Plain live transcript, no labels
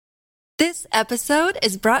This episode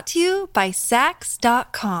is brought to you by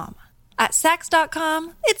Sax.com. At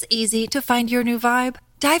Sax.com, it's easy to find your new vibe.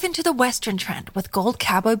 Dive into the Western trend with gold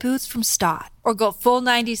cowboy boots from Stott, or go full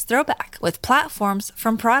 90s throwback with platforms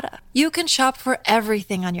from Prada. You can shop for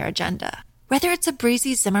everything on your agenda, whether it's a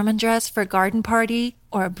breezy Zimmermann dress for a garden party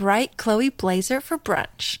or a bright Chloe blazer for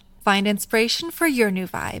brunch. Find inspiration for your new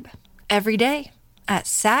vibe every day at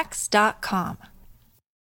Sax.com.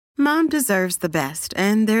 Mom deserves the best,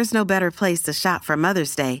 and there's no better place to shop for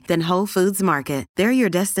Mother's Day than Whole Foods Market. They're your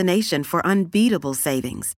destination for unbeatable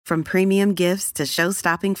savings, from premium gifts to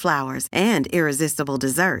show-stopping flowers and irresistible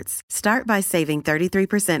desserts. Start by saving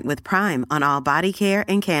 33% with Prime on all body care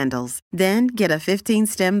and candles. Then get a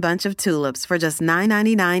 15-stem bunch of tulips for just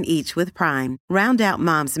 $9.99 each with Prime. Round out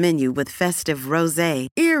Mom's menu with festive rosé,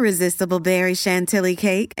 irresistible berry chantilly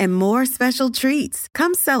cake, and more special treats.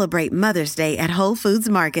 Come celebrate Mother's Day at Whole Foods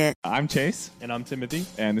Market. I'm Chase. And I'm Timothy.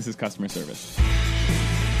 And this is Customer Service.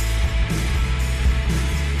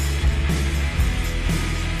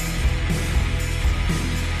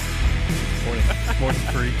 Morning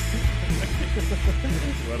free.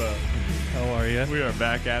 What up? How are you? We are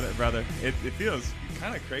back at it, brother. It feels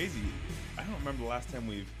kind of crazy. I don't remember the last time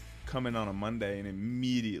we've come in on a Monday and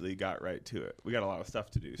immediately got right to it. We got a lot of stuff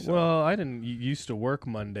to do. So. Well, I didn't used to work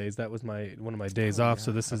Mondays. That was one of my days off,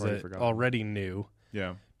 so this is already new.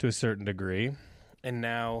 Yeah. To a certain degree, and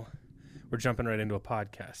now we're jumping right into a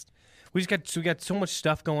podcast. We got so much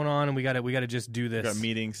stuff going on, and we got to just do this. We got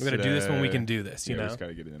meetings. We got to do this when we can do this. You know, we just got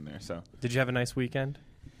to get it in there. So, did you have a nice weekend?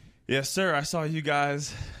 Yes, sir. I saw you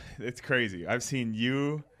guys. It's crazy. I've seen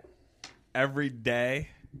you every day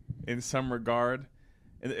in some regard.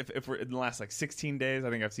 And if we're in the last 16 days,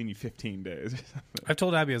 I think I've seen you 15 days. I've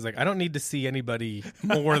told Abby, I was like, I don't need to see anybody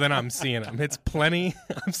more than I'm seeing them. It's plenty.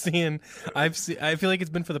 I feel like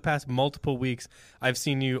it's been for the past multiple weeks. I've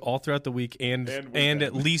seen you all throughout the week and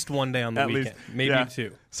at least one day on the weekend, maybe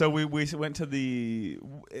two. So we went to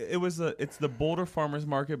it's the Boulder Farmers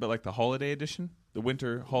Market, but like the holiday edition, the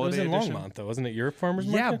winter holiday edition. It was in Longmont though, wasn't it? Your farmers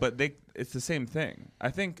market? Yeah, but it's the same thing.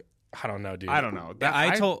 I don't know, dude. I don't know.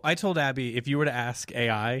 I told Abby, if you were to ask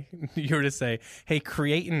AI, you were to say, "Hey,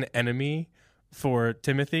 create an enemy for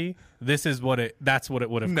Timothy." That's what it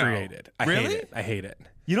would have created. I hate it.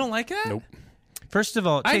 You don't like it? Nope. First of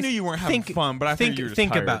all, I knew you weren't having fun, but I think you were just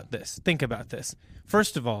tired. Think about this.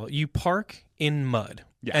 First of all, you park in mud.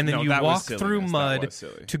 Yeah, and then you walk through mud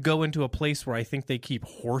to go into a place where I think they keep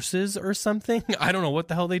horses or something. I don't know what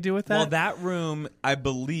the hell they do with that. Well, that room, I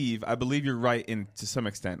believe you're right to some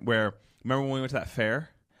extent. Where remember when we went to that fair?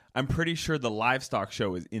 I'm pretty sure the livestock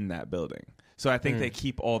show is in that building. So I think they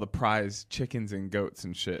keep all the prize chickens and goats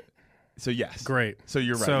and shit. So yes, great. So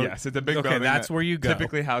you're right. Yes, it's a big building. Okay, that's where you go.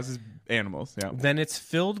 Typically houses animals. Yeah. Then it's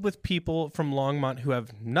filled with people from Longmont who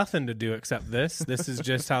have nothing to do except this. This is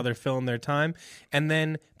just how they're filling their time. And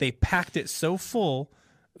then they packed it so full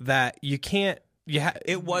that you can't.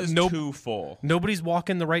 It was too full. Nobody's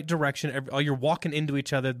walking the right direction. You're walking into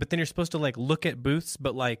each other, but then you're supposed to look at booths,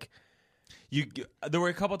 but there were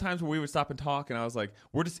a couple of times where we would stop and talk, and I was like,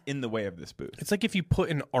 "We're just in the way of this booth." It's like if you put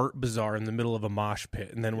an art bazaar in the middle of a mosh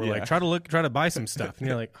pit, and then we're try to buy some stuff, and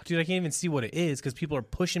you're like, "Dude, I can't even see what it is because people are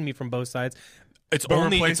pushing me from both sides." It's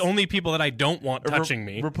only people that I don't want touching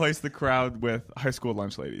me. Replace the crowd with high school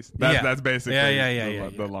lunch ladies. That's basically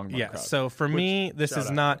the Longmont crowd. So for me, this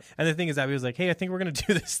is not. And the thing is, Abby was like, "Hey, I think we're gonna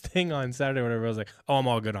do this thing on Saturday or whatever." I was like, "Oh, I'm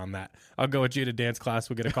all good on that. I'll go with you to dance class.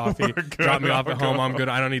 We'll get a coffee. Drop me off at home. I'm good.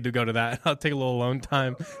 I don't need to go to that. I'll take a little alone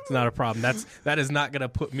time. It's not a problem. That is not gonna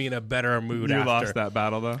put me in a better mood." You after. Lost that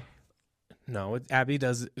battle though. No, Abby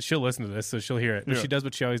does. She'll listen to this, so she'll hear it. But she does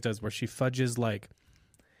what she always does, where she fudges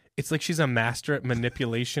It's like she's a master at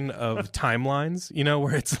manipulation of timelines,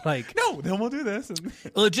 where it's like... No, then we'll do this.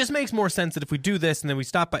 Well, it just makes more sense that if we do this and then we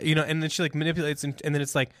stop by, and then she manipulates and then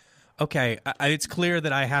it's like, okay, it's clear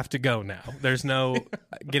that I have to go now. There's no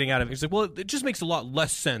getting out of it. She's like, well, it just makes a lot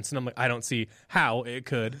less sense. And I'm like, I don't see how it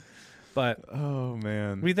could. But... Oh,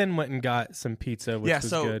 man. We then went and got some pizza, which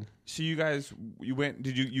was good. So you guys,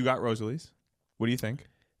 you got Rosalie's? What do you think?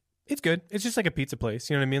 It's good. It's just like a pizza place.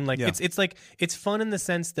 You know what I mean? It's fun in the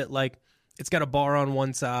sense that it's got a bar on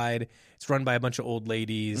one side. It's run by a bunch of old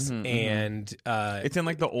ladies, and it's in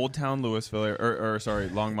the Old Town Louisville or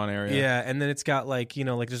Longmont area. Yeah, and then it's got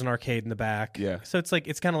there's an arcade in the back. Yeah. So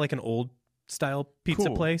it's kind of like an old style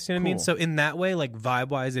pizza place. You know what I mean? So in that way, vibe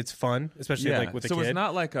wise, it's fun, especially with a kid. So it's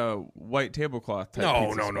not like a white tablecloth type.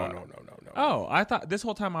 No. no. Oh, I thought this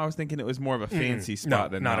whole time I was thinking it was more of a fancy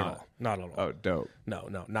spot than not at all. Not at all. Oh, dope. No,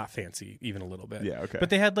 not fancy even a little bit. Yeah, okay. But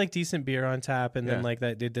they had like decent beer on tap, and then like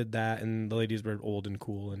that they did that, and the ladies were old and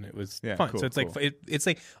cool, and it was fun. Cool, so it's like it's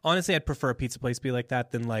like honestly, I'd prefer a pizza place to be like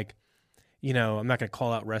that than like. You know, I'm not going to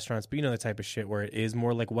call out restaurants, but you know the type of shit where it is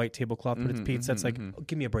more like white tablecloth, but it's pizza. It's like, oh,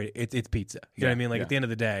 give me a break. It's pizza. You know what I mean? Like at the end of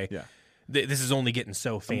the day, this is only getting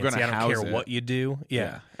so fancy. I don't care what you do.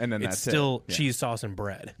 Yeah. And then it's still cheese sauce and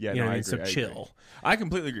bread. Yeah, you know what I mean? agree, So chill. I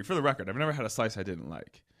completely agree. For the record, I've never had a slice I didn't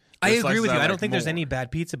like. I agree with you. I don't think there's any bad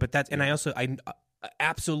pizza, but that's, and I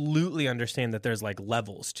absolutely understand that there's like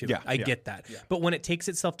levels to it. I get that. Yeah. But when it takes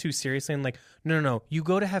itself too seriously and like, no, you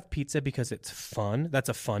go to have pizza because it's fun. That's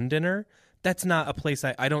a fun dinner. That's not a place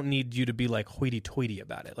I don't need you to be like hoity-toity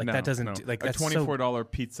about it. Like that doesn't like that's a $24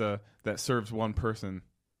 pizza that serves one person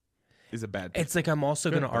is a bad pizza. It's like I'm also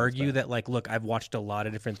going to argue that like, look, I've watched a lot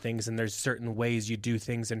of different things and there's certain ways you do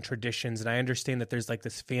things and traditions, and I understand that there's like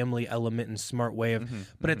this family element and smart way of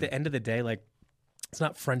but at the end of the day, like it's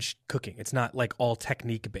not French cooking. It's not like all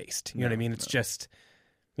technique based. You know what I mean? It's just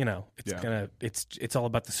you know, it's all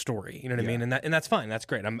about the story. You know what I mean? And that's fine. That's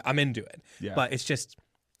great. I'm into it. Yeah. But it's just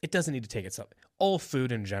it doesn't need to take itself. All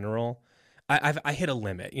food in general, I hit a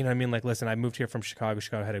limit. You know what I mean? Like, listen, I moved here from Chicago.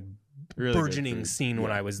 Chicago had a really burgeoning scene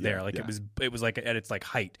when I was there. Like it was like at its like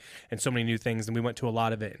height, and so many new things. And we went to a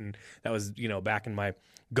lot of it, and that was back in my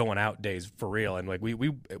going out days for real. And like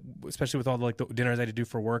we especially with all the like the dinners I had to do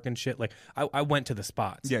for work and shit. Like I went to the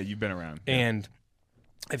spots. Yeah, you've been around, and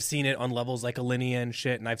I've seen it on levels like Alinea and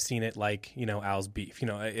shit, and I've seen it like Al's Beef.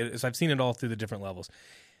 So I've seen it all through the different levels.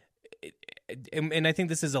 And I think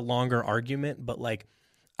this is a longer argument, but like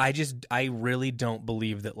I really don't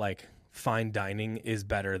believe that like fine dining is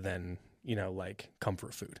better than like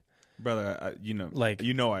comfort food, brother. I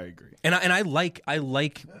agree. And I like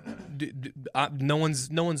no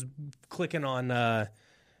one's clicking on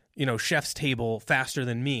Chef's Table faster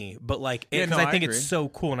than me, but like because I think it's so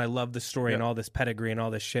cool and I love the story and all this pedigree and all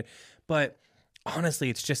this shit. But honestly,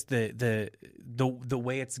 it's just the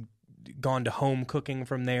way it's gone to home cooking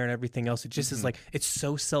from there and everything else. It just is like it's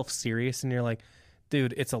so self-serious, and you're like,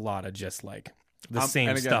 dude, it's a lot of just like the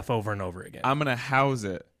same stuff over and over again. I'm gonna house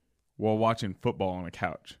it while watching football on a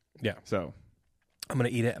couch. Yeah. So I'm gonna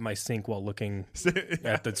eat it at my sink while looking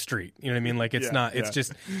at the street. You know what I mean? Like it's not. It's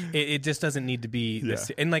just. It just doesn't need to be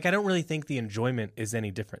this. And like I don't really think the enjoyment is any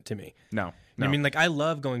different to me. No. I mean, like I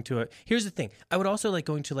love going to Here's the thing. I would also like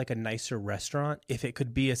going to like a nicer restaurant if it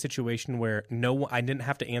could be a situation where I didn't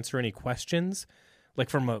have to answer any questions,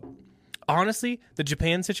 like honestly, the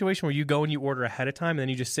Japan situation where you go and you order ahead of time and then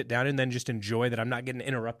you just sit down and then just enjoy that I'm not getting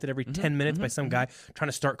interrupted every 10 minutes by some guy trying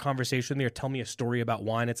to start conversation with me or tell me a story about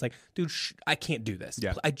wine. It's like, dude, I can't do this.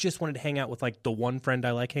 Yeah. I just wanted to hang out with like the one friend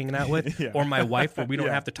I like hanging out with or my wife where we don't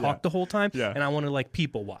have to talk the whole time. Yeah. And I want to like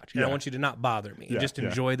people watch. And I want you to not bother me and just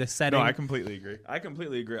enjoy the setting. No, I completely agree.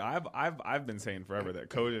 I've been saying forever that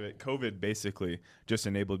COVID basically just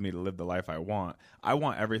enabled me to live the life I want. I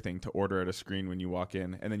want everything to order at a screen when you walk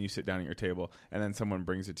in, and then you sit down at your table, and then someone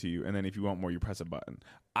brings it to you, and then if you want more, you press a button.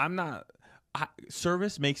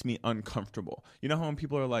 Service makes me uncomfortable. You know how when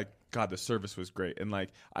people are like, God, the service was great, and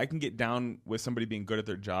like I can get down with somebody being good at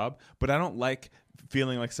their job, but I don't like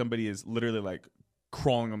feeling like somebody is literally like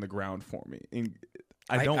crawling on the ground for me. And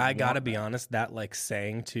I gotta be honest, that like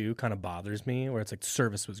saying too kind of bothers me, where it's like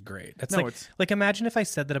service was great. It's like imagine if I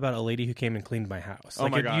said that about a lady who came and cleaned my house. Oh,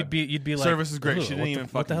 like my God. You'd be like, service is great. She didn't even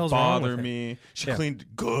fucking bother me. She cleaned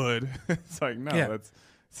good. It's like, no, that's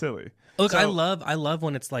silly. Look, I love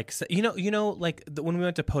when it's like like when we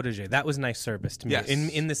went to Potager, that was nice service to me. Yes.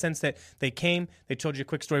 In the sense that they came, they told you a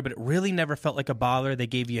quick story, but it really never felt like a bother. They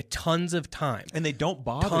gave you tons of time, and they don't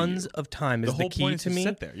bother tons you. of time is the key point is to me.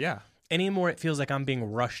 Sit there, yeah. Anymore, it feels like I'm being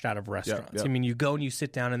rushed out of restaurants. Yep. I mean, you go and you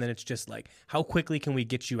sit down, and then it's just like, how quickly can we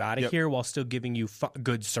get you out of here while still giving you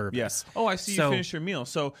good service? Yes. Oh, I see you finish your meal.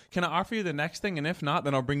 So can I offer you the next thing? And if not,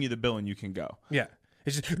 then I'll bring you the bill and you can go. Yeah.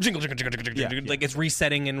 It's just jingle, like it's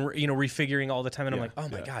resetting and refiguring all the time, and I'm like, oh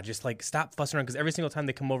my God, just like stop fussing around, because every single time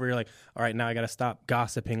they come over, you're like, all right, now I got to stop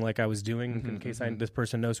gossiping like I was doing in case this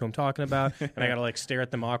person knows who I'm talking about, and I got to like stare at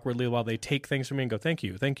them awkwardly while they take things from me and go, thank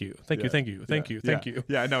you. Yeah, no,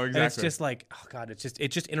 exactly. And it's just like, oh God, it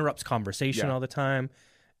just interrupts conversation all the time.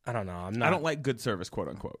 I don't know. I don't like good service, quote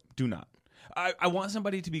unquote. Do not. I want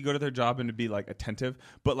somebody to be good at their job and to be like attentive,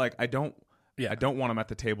 but like I don't want them at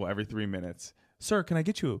the table every 3 minutes. Sir, can I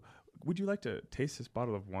get you? Would you like to taste this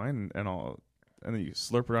bottle of wine? And then you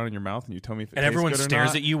slurp it around in your mouth and you tell me if it tastes good or not. And everyone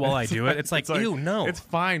stares at you while I do it. It's like, ew, no. It's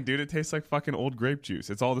fine, dude. It tastes like fucking old grape juice.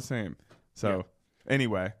 It's all the same. So,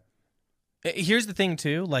 anyway. Here's the thing,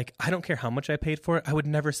 too. Like, I don't care how much I paid for it. I would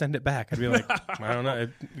never send it back. I'd be like, I don't know.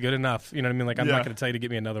 Good enough. You know what I mean? Like, I'm not going to tell you to get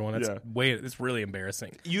me another one. It's really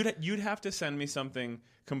embarrassing. You'd have to send me something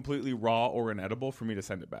completely raw or inedible for me to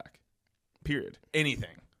send it back. Period.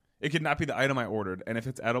 Anything. It could not be the item I ordered. And if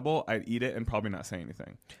it's edible, I'd eat it and probably not say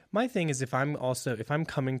anything. My thing is if I'm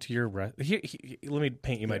coming to your... let me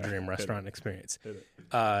paint you my dream restaurant experience.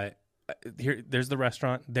 There's the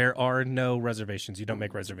restaurant. There are no reservations. You don't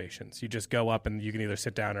make reservations. You just go up and you can either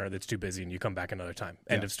sit down or it's too busy and you come back another time.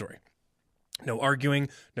 End of story. No arguing,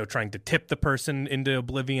 no trying to tip the person into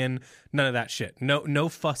oblivion, none of that shit. No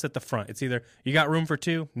fuss at the front. It's either you got room for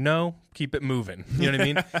two, no, keep it moving. You know what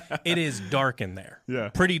I mean? It is dark in there. Yeah.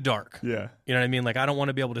 Pretty dark. Yeah. You know what I mean? Like I don't want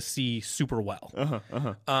to be able to see super well.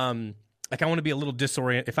 Like I want to be a little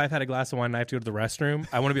disoriented. If I've had a glass of wine and I have to go to the restroom,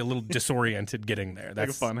 I want to be a little disoriented getting there.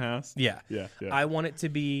 That's like a fun house? Yeah. I want it to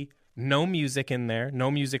be no music in there,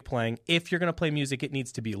 no music playing. If you're going to play music, it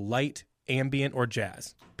needs to be light, ambient, or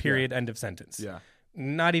jazz. Period. End of sentence. Yeah.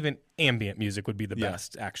 Not even ambient music would be the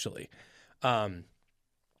best, actually. I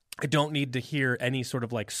don't need to hear any sort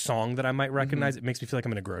of like song that I might recognize. It makes me feel like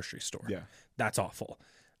I'm in a grocery store. Yeah. That's awful.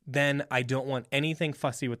 Then I don't want anything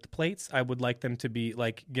fussy with the plates. I would like them to be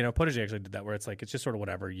like, Potage actually did that where it's like, it's just sort of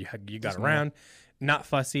whatever you got around, not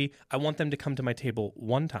fussy. I want them to come to my table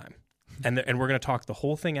one time. And we're going to talk the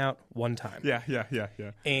whole thing out one time. Yeah.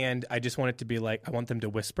 And I just want it to be like, I want them to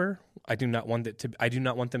whisper. I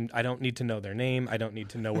don't need to know their name. I don't need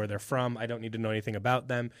to know where they're from. I don't need to know anything about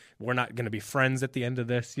them. We're not going to be friends at the end of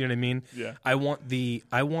this. You know what I mean? Yeah. I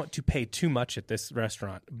want to pay too much at this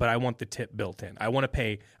restaurant, but I want the tip built in. I want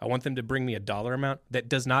them to bring me a dollar amount that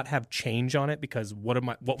does not have change on it because what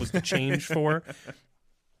was the change for?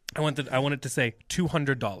 I want it to say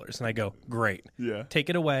 $200, and I go, great. Yeah. Take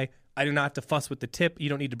it away. I do not have to fuss with the tip. You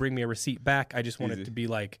don't need to bring me a receipt back. I just want Easy. it to be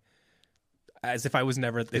like, as if I was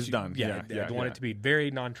never. It's done. Yeah. I want it to be very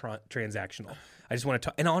non-transactional. I just want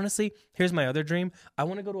to. And honestly, here's my other dream. I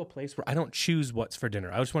want to go to a place where I don't choose what's for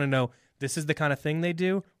dinner. I just want to know this is the kind of thing they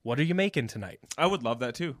do. What are you making tonight? I would love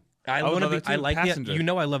that too. I love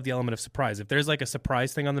the element of surprise. If there's like a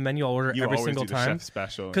surprise thing on the menu, I'll order every single time. Chef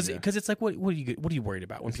special because it's like what are you worried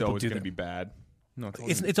about when it's people always do going that? to be bad. No,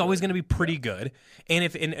 it's always going to be pretty good.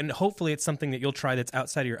 And and hopefully it's something that you'll try that's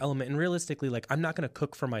outside of your element. And realistically, like I'm not going to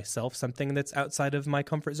cook for myself something that's outside of my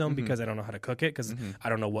comfort zone because I don't know how to cook it because I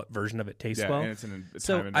don't know what version of it tastes well. And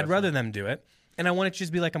so I'd rather them do it. And I want it to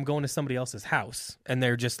just be like I'm going to somebody else's house and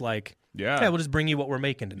they're just like, yeah, we'll just bring you what we're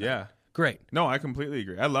making tonight. Yeah. Great. No, I completely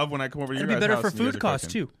agree. I love when I come over to your guys' house. It'd be better for food costs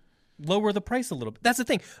too. Lower the price a little bit. That's the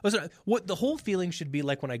thing. What the whole feeling should be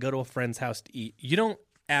like when I go to a friend's house to eat. You don't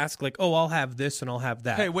ask like, oh, I'll have this and I'll have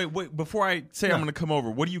that. Hey, wait. Before I say I'm going to come over,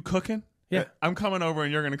 what are you cooking? Yeah. I'm coming over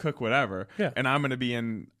and you're going to cook whatever. Yeah. And I'm going to be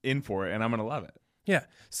in for it and I'm going to love it. Yeah.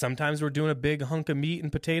 Sometimes we're doing a big hunk of meat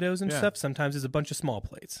and potatoes and stuff. Sometimes it's a bunch of small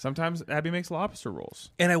plates. Sometimes Abby makes lobster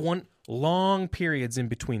rolls. And I want long periods in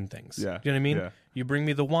between things. Yeah. Do you know what I mean? Yeah. You bring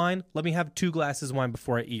me the wine, let me have 2 glasses of wine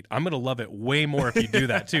before I eat. I'm going to love it way more if you do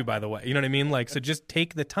that too, by the way. You know what I mean? Like, so just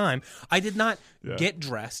take the time. I did not get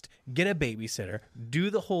dressed, get a babysitter, do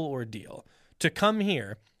the whole ordeal to come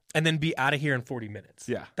here and then be out of here in 40 minutes.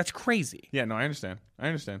 Yeah. That's crazy. Yeah, no, I understand.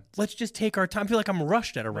 Let's just take our time. I feel like I'm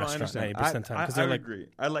rushed at a restaurant 90% of the time. I agree.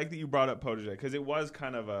 I like that you brought up potage because it was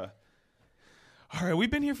kind of a... All right,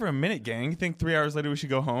 we've been here for a minute, gang. You think 3 hours later we should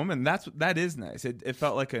go home? And that is nice. It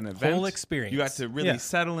felt like an event. Whole experience. You got to really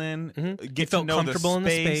settle in, get felt to know comfortable the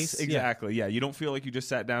space. in the space. Exactly, yeah. You don't feel like you just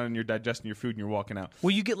sat down and you're digesting your food and you're walking out.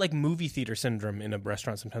 Well, you get like movie theater syndrome in a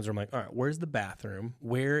restaurant sometimes where I'm like, all right, where's the bathroom?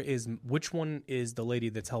 Which one is the lady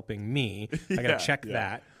that's helping me? I got to check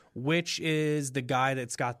that. Which is the guy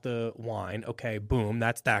that's got the wine? Okay, boom,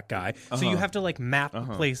 that's that guy. So you have to like map the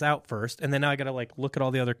place out first, and then now I got to like look at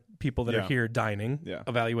all the other people that are here dining,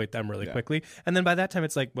 evaluate them really quickly, and then by that time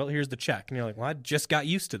it's like, well, here's the check, and you're like, well, I just got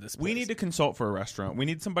used to this place. We need to consult for a restaurant. We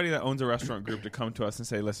need somebody that owns a restaurant group to come to us and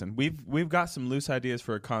say, listen, we've got some loose ideas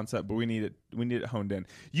for a concept, but we need it honed in.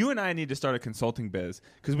 You and I need to start a consulting biz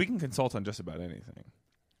because we can consult on just about anything.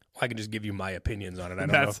 I can just give you my opinions on it. I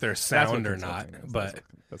don't know if they're sound or not, but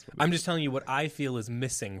I'm just telling you what I feel is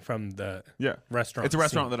missing from the restaurant. It's a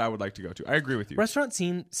restaurant that I would like to go to. I agree with you. Restaurant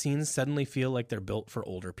scenes suddenly feel like they're built for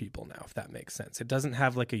older people now, if that makes sense. It doesn't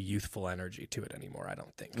have like a youthful energy to it anymore, I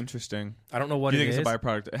don't think. Interesting. I don't know what it is. Do you think it's a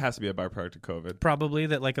byproduct? It has to be a byproduct of COVID. Probably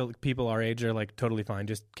that like people our age are like totally fine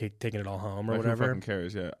just taking it all home or whatever. Who fucking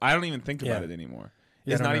cares? Yeah. I don't even think about it anymore.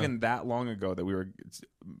 It's not even that long ago that we were,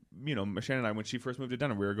 Shannon and I, when she first moved to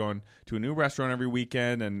Denver, we were going to a new restaurant every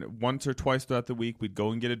weekend, and once or twice throughout the week, we'd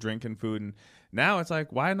go and get a drink and food. And now it's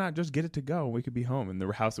like, why not just get it to go? We could be home in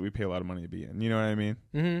the house that we pay a lot of money to be in. You know what I mean?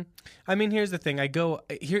 Mm-hmm. I mean, here's the thing.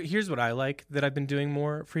 Here's what I like that I've been doing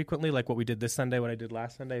more frequently, like what we did this Sunday, what I did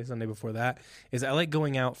last Sunday, Sunday before that, is I like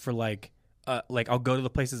going out for like I'll go to the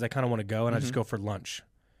places I kind of want to go, and I'll just go for lunch.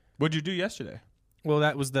 What'd you do yesterday? Well,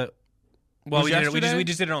 that was the... Well, we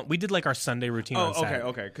just did it on. We did like our Sunday routine on Saturday.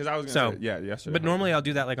 Okay. Because I was going to say, yesterday. But normally I'll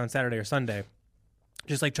do that like on Saturday or Sunday.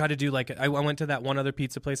 Just like try to do like I went to that one other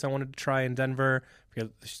pizza place I wanted to try in Denver.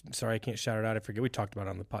 Sorry, I can't shout it out. I forget. We talked about it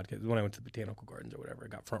on the podcast when I went to the Botanical Gardens or whatever. I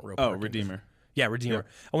got front row. Oh, Redeemer. Yeah, Redeemer. Yep.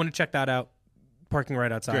 I want to check that out. Parking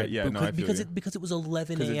right outside. Great. Yeah, because it was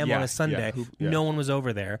 11 a.m. on a Sunday. No one was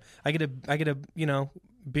over there. I get a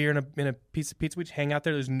beer and a piece of pizza. We just hang out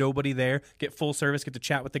there. There's nobody there. Get full service. Get to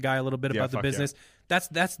chat with the guy a little bit about the business. Yeah.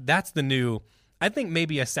 That's the new. I think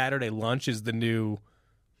maybe a Saturday lunch is the new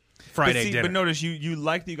Friday dinner. But notice you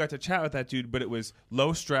liked that you got to chat with that dude, but it was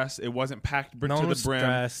low stress. It wasn't packed to the brim.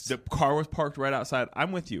 Stressed. The car was parked right outside.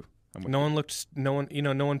 I'm with you. No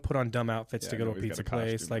one put on dumb outfits to go to a pizza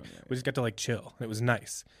place. Like we just got to like chill. It was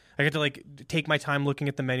nice. I got to like take my time looking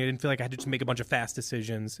at the menu. I didn't feel like I had to just make a bunch of fast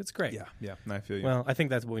decisions. It's great. Yeah. I feel you. Well, I think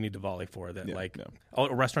that's what we need to volley for. That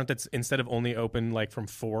a restaurant that's instead of only open like from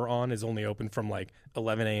 4 on is only open from like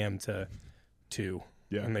 11 a.m. to 2.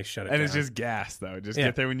 Yeah, and they shut it down. And it's just gas though. Just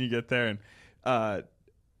get there when you get there. And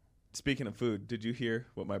speaking of food, did you hear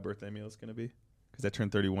what my birthday meal is going to be? Because I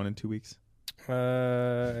turned 31 in 2 weeks.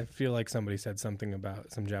 I feel like somebody said something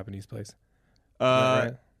about some Japanese place.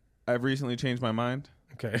 Right? I've recently changed my mind.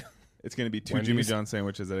 Okay. It's going to be 2 Jimmy John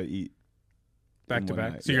sandwiches that I eat back to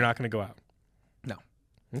back. So you're not going to go out? No.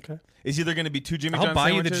 Okay. It's either going to be 2 Jimmy John sandwiches.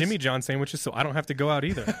 I'll buy you the Jimmy John sandwiches so I don't have to go out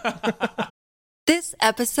either. This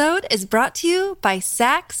episode is brought to you by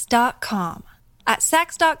Sax.com. At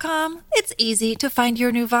Sax.com, it's easy to find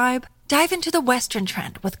your new vibe. Dive into the Western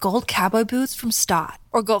trend with gold cowboy boots from Stott,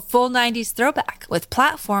 or go full 90s throwback with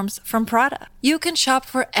platforms from Prada. You can shop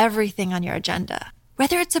for everything on your agenda,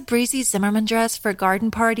 whether it's a breezy Zimmermann dress for a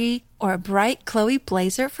garden party or a bright Chloe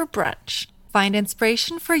blazer for brunch. Find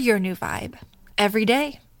inspiration for your new vibe every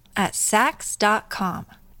day at Sax.com.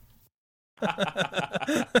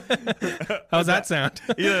 How's that sound?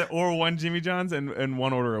 Or 1 Jimmy John's and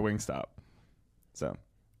 1 order of Wingstop. So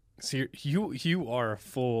you are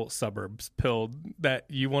full suburbs pilled that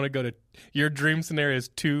you want to go to. Your dream scenario is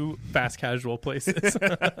 2 fast casual places.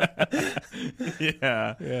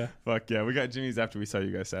 Yeah. Fuck yeah. We got Jimmy's after we saw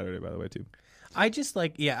you guys Saturday, by the way, too. I just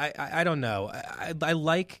like, I don't know. I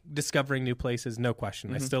like discovering new places, no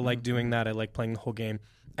question. I still like doing that. I like playing the whole game.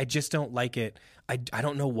 I just don't like it. I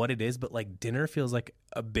don't know what it is, but like dinner feels like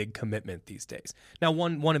a big commitment these days. Now,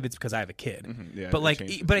 one of it's because I have a kid,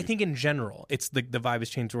 but I think in general, it's the vibe has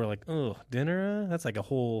changed. Where like, oh, dinner, that's like a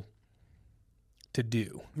whole to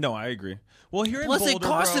do. No, I agree. Well, here plus in Boulder, it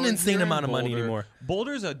costs an insane amount of money anymore.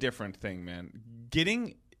 Boulder's a different thing, man.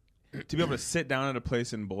 Getting to be able to sit down at a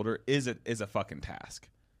place in Boulder is a fucking task.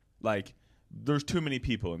 Like, there's too many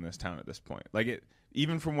people in this town at this point. Like it.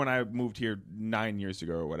 Even from when I moved here 9 years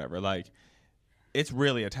ago or whatever, like it's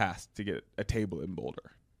really a task to get a table in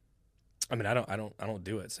Boulder. I mean, I don't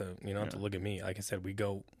do it, so you don't have to look at me. Like I said, we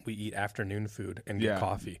eat afternoon food and get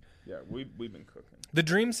coffee. Yeah, we've been cooking. The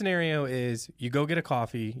dream scenario is you go get a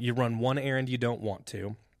coffee, you run one errand you don't want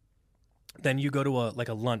to, then you go to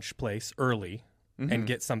a lunch place early and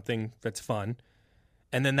get something that's fun.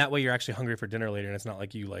 And then that way you're actually hungry for dinner later, and it's not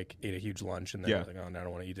like you like ate a huge lunch and then you're like, oh, now I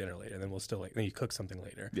don't want to eat dinner later. And then we'll still then you cook something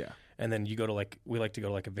later. Yeah. And then you go to we like to go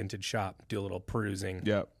to a vintage shop, do a little perusing.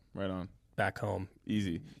 Yep. Right on. Back home.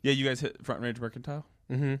 Easy. Yeah. You guys hit Front Range Mercantile?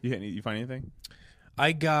 Mm-hmm. You find anything?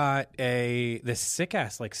 I got this sick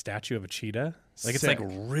ass statue of a cheetah. Like it's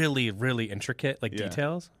really, really intricate,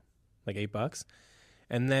 details, like $8.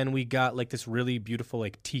 And then we got this really beautiful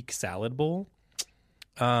teak salad bowl.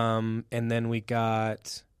 And then we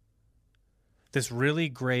got this really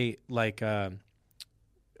great kind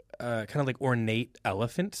of ornate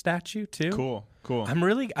elephant statue too. Cool.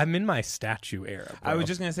 I'm in my statue era, bro. I was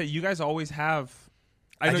just gonna say, you guys always have.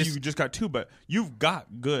 I know you just got 2, but you've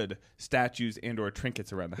got good statues and or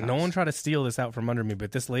trinkets around the house. No one tried to steal this out from under me,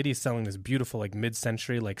 but this lady is selling this beautiful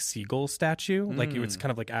mid-century seagull statue. It's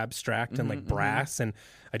kind of abstract and brass, and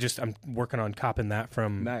I'm working on copping that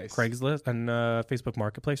from Craigslist and Facebook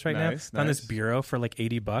Marketplace right now. Found this bureau for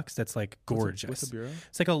 $80. That's gorgeous. What's a bureau?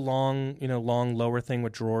 It's a long lower thing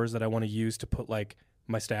with drawers that I want to use to put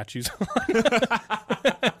my statues on.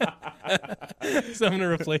 So I'm going to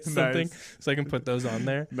replace something so I can put those on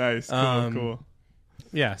there. Nice. Cool.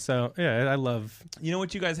 Yeah, so I love. You know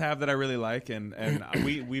what you guys have that I really like, and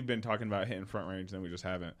we've been talking about hitting Front Range, and we just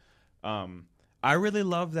haven't. I really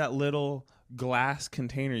love that little glass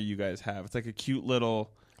container you guys have. It's like a cute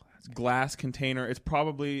little glass container. It's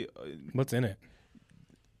probably What's in it?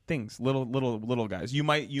 Things, little guys. You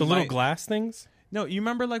might little glass things. No, you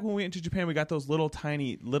remember like when we went to Japan, we got those little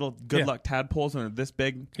tiny good luck tadpoles, and they're this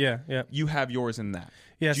big. Yeah. You have yours in that.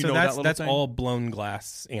 Yeah, Do you so know that's all blown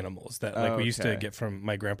glass animals that like we used to Okay. get from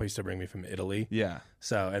my grandpa used to bring me from Italy. Yeah.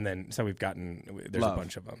 So we've gotten there's Love. a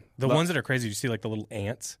bunch of them. The ones that are crazy, you see like the little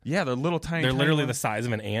ants. Yeah, they're little tiny. They're literally ones. the size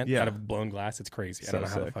of an ant Yeah. out of blown glass. It's crazy. I So don't know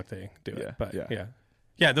how the sick. fuck they do Yeah, it, but yeah.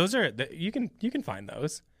 yeah. Those are you can find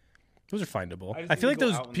those. Those are findable. I just I need feel to like go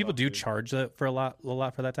those out and people look, do dude. charge for a lot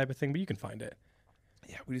for that type of thing, but you can find it.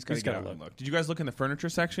 Yeah, we just You gotta just get gotta out and look. Did you guys look in the furniture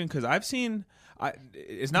section? Because I've seen.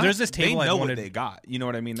 It's not. There's this table They I know wanted- what they got. You know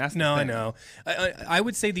what I mean? That's the No, I thing. know. I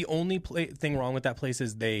would say the only thing wrong with that place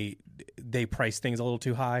is they price things a little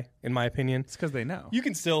too high, in my opinion. It's because they know. You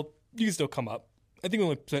can still come up. I think we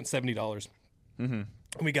only spent $70. Mm-hmm.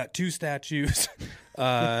 We got 2 statues,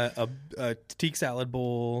 a teak salad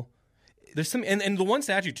bowl. There's some, and the one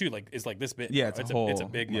statue too, like is like this big. Yeah, bro. it's a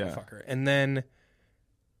big yeah. motherfucker. And then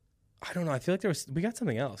I don't know. I feel like we got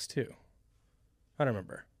something else too. I don't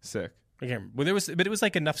remember. Sick. I can't remember. But it was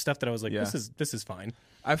like enough stuff that I was like, Yeah. this is fine.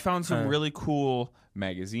 I found some really cool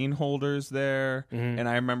magazine holders there, and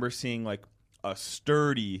I remember seeing like a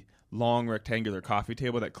sturdy, long rectangular coffee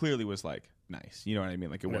table that clearly was like nice. You know what I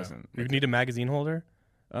mean? Like it wasn't. You need a magazine holder.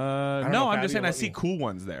 No, know if I'm Abby just saying will I let see me. cool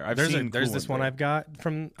ones there. I've There's seen there's cool this ones one there. I've got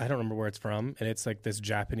from I don't remember where it's from, and it's like this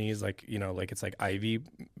Japanese like like it's like ivy.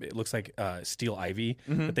 It looks like steel ivy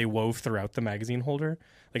that they wove throughout the magazine holder.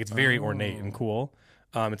 Like it's very ornate and cool.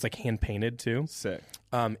 It's like hand painted too. Sick.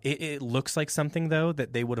 It looks like something though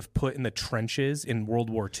that they would have put in the trenches in World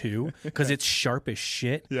War II because it's sharp as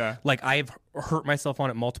shit. Yeah. Like I've hurt myself on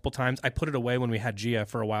it multiple times. I put it away when we had Gia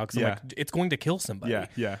for a while because I'm like, it's going to kill somebody.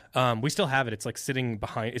 Yeah. We still have it. It's like sitting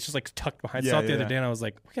behind. It's just like tucked behind. Yeah, Saw it the yeah, other yeah. day and I was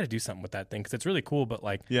like, we got to do something with that thing because it's really cool. But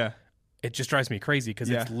like, Yeah. it just drives me crazy because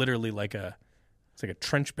Yeah. it's literally like a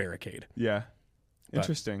trench barricade. Yeah.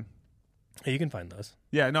 Interesting. Hey, you can find those.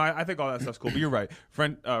 Yeah, no, I think all that stuff's cool. But you're right.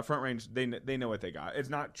 Front Range, they know what they got. It's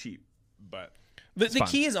not cheap, but The fine.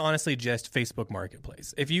 key is honestly just Facebook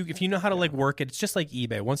Marketplace. If you know how to like work it, it's just like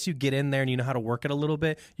eBay. Once you get in there and you know how to work it a little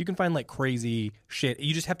bit, you can find like crazy shit.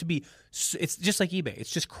 You just have to be. It's just like eBay. It's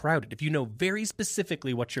just crowded. If you know very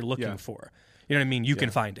specifically what you're looking for, you know what I mean. You can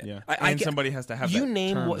find it. Yeah. I Somebody has to have. You that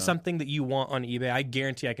name term, though. something that you want on eBay. I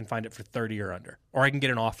guarantee I can find it for 30 or under, or I can get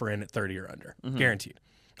an offer in at 30 or under. Guaranteed.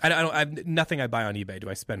 I nothing I buy on eBay do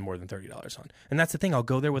I spend more than $30 on, and that's the thing. I'll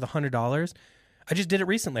go there with $100. I just did it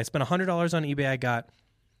recently. I spent $100 on eBay. I got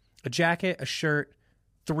a jacket, a shirt,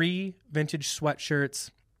 3 vintage sweatshirts,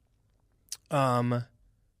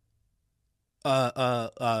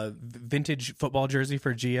 vintage football jersey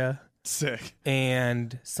for Gia, Sick.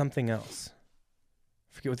 and something else.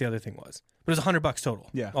 I forget what the other thing was, but it was $100 total.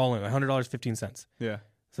 Yeah. all in $100.15. Yeah.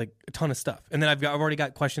 It's like a ton of stuff, and then I've already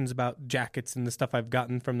got questions about jackets and the stuff I've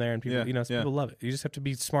gotten from there, and people, people love it. You just have to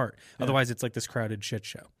be smart, otherwise it's like this crowded shit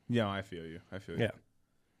show. Yeah, I feel you. Yeah.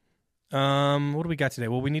 What do we got today?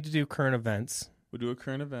 Well, we need to do current events. We'll do a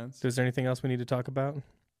current events. Is there anything else we need to talk about?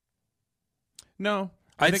 No.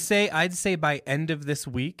 I'd say by end of this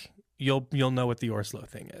week you'll know what the Orslo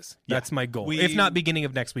thing is. Yeah. That's my goal. If not beginning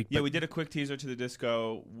of next week. Yeah, but we did a quick teaser to the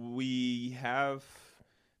disco. We have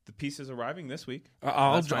the pieces arriving this week.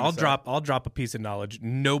 I'll drop a piece of knowledge.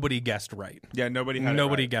 Nobody guessed right. Yeah, nobody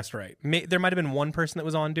right. guessed right. There might have been one person that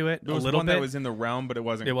was onto it. There was a little one bit. that was in the realm, but it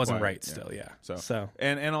wasn't. It wasn't quite. right still. Yeah. So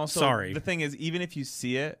and also sorry. The thing is, even if you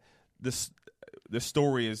see it, the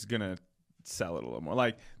story is gonna sell it a little more.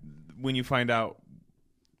 Like when you find out.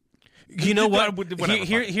 You know what? Whatever,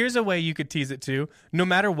 here's a way you could tease it too. No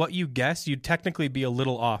matter what you guess, you'd technically be a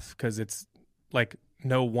little off because it's like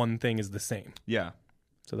no one thing is the same. Yeah.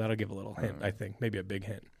 So that'll give a little hint, I think. Maybe a big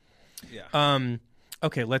hint. Yeah.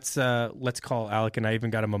 Okay, let's call Alec, and I even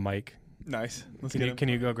got him a mic. Nice. Can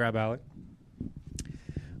you go grab Alec?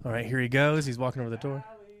 All right, here he goes. He's walking over the door.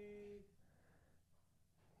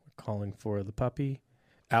 We're calling for the puppy.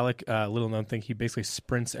 Alec, little known thing, he basically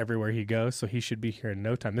sprints everywhere he goes, so he should be here in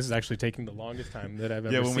no time. This is actually taking the longest time that I've ever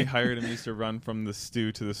seen. Yeah, when we hired him, he used to run from the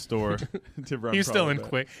stew to the store to run. He was still in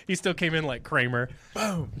quick. He still came in like Kramer.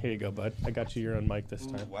 Boom. Here you go, bud. I got you your own mic this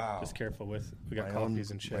time. Ooh, wow. Just careful with. We got My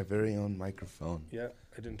coffees own- and shit. My very own microphone. Yeah,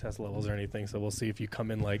 I didn't test levels or anything, so we'll see if you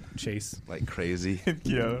come in like Chase, Like crazy.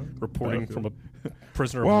 Yeah. reporting from a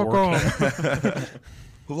prisoner of war.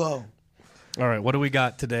 Hello. All right, what do we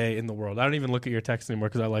got today in the world? I don't even look at your text anymore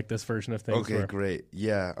because I like this version of things. Okay, great.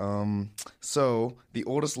 Yeah. So the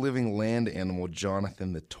oldest living land animal,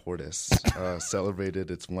 Jonathan the tortoise,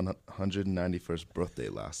 celebrated its 191st birthday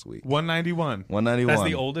last week. 191. 191. That's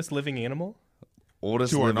the oldest living animal?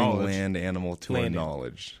 Oldest To our living knowledge. land animal to Land our animal.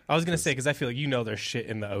 knowledge. I was going to say, because I feel like there's shit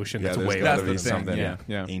in the ocean Yeah, that's there's way got older to be the thing, something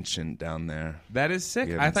yeah. ancient down there. That is sick.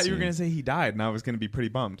 We I haven't thought you were seen. going to say he died, and I was going to be pretty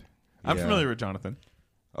bummed. I'm Yeah. familiar with Jonathan.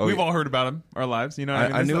 Oh, We've yeah. all heard about him, our lives. You know, what I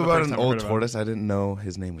mean? I This is knew not the about first an time I've old heard about him. tortoise. I didn't know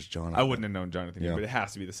his name was Jonathan. I wouldn't have known Jonathan, Yeah. but it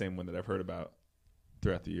has to be the same one that I've heard about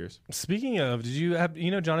throughout the years. Speaking of, did you have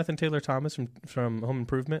Jonathan Taylor Thomas from Home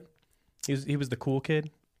Improvement? He was the cool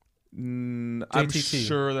kid. I'm JTT.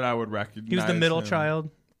 sure that I would recognize. He was the middle him. child.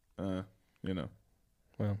 You know,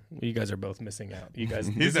 Well, you guys are both missing out. You guys,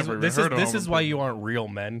 He's never even this heard of is Home why you aren't real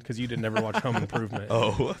men, because you did never watch Home Improvement.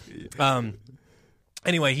 Oh.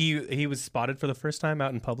 Anyway, he was spotted for the first time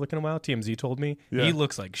out in public in a while. TMZ told me Yeah. he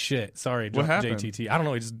looks like shit. Sorry, What happened? JTT. I don't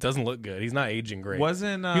know. He just doesn't look good. He's not aging great.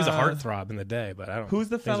 wasn't he was a heartthrob in the day, but I don't. Who's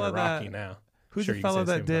the things are fella rocky that- now? Who's Sure, the you can fellow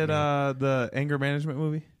say that the same did about the anger management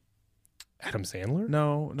movie? Adam Sandler?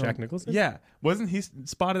 No, Jack Nicholson? Yeah, wasn't he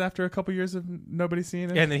spotted after a couple years of nobody seeing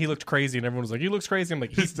it? Yeah, and then he looked crazy, and everyone was like, "He looks crazy." I'm like,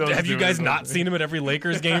 He's still "Have you doing guys it. not seen him at every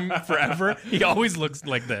Lakers game forever? He always looks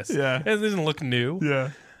like this. Yeah. It doesn't look new. Yeah,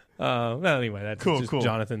 Well, anyway, that's Cool, just cool.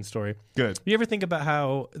 Jonathan's story. good. You ever think about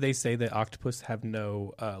how they say that octopus have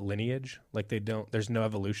no lineage? Like they don't. There's no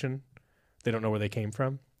evolution. They don't know where they came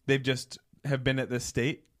from. They've just have been at this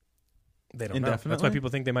state. They don't know. That's why Indefinitely? people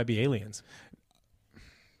think they might be aliens.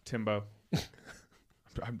 Timbo,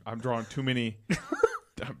 I'm drawing too many.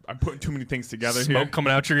 I'm putting too many things together Smoke here.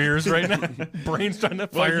 coming out your ears right now. Brain's trying to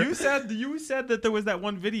Well, fire. you said that there was that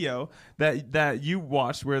one video that you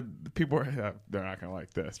watched where people were they're not gonna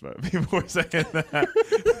like this, but people were saying that.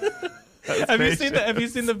 Have you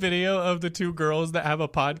seen the video of the two girls that have a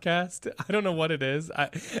podcast? I don't know what it is,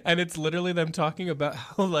 and it's literally them talking about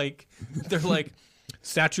how they're like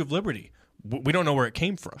Statue of Liberty. We don't know where it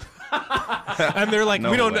came from, and they're like, No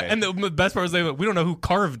we don't. way. And the best part is we don't know who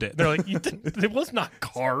carved it. They're like, it was not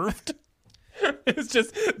carved. It's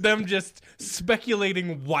just them just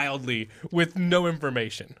speculating wildly with no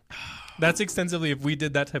information. That's extensively. If we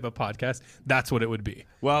did that type of podcast, that's what it would be.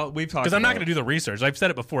 Well, we've talked Because I'm not about going to do the research. I've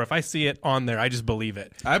said it before. If I see it on there, I just believe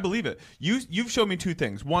it. I believe it. You've shown me two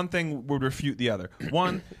things. One thing would refute the other.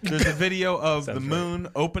 One, there's a video of the moon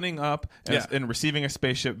opening up and receiving a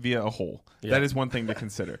spaceship via a hole. Yeah. That is one thing to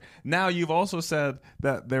consider. Now, you've also said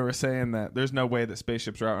that they were saying that there's no way that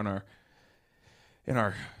spaceships are out in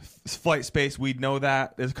our flight space. We'd know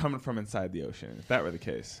that is coming from inside the ocean. If that were the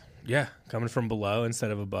case. Yeah, coming from below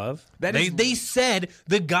instead of above. That they is- they said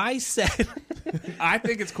the guy said. I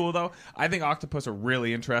think it's cool though. I think octopus are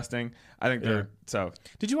really interesting. I think they're so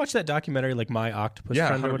Did you watch that documentary, like My Octopus yeah,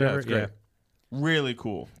 Friend or 100%, whatever? it's great. Really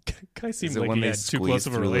cool. Guy seemed Is it like when he they had too squeeze close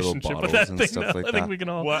of a through little relationship with bottles that and thing. stuff though. like I think that? we can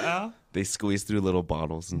all. What, Al? They squeeze through little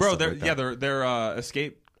bottles and Bro, stuff like that. they're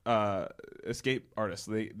escape escape artists.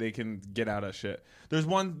 They can get out of shit. There's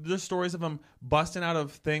stories of them busting out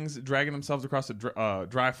of things, dragging themselves across a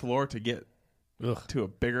dry floor to get Ugh. to a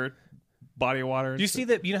bigger body of water. Do you see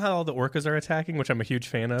that? You know how all the orcas are attacking, which I'm a huge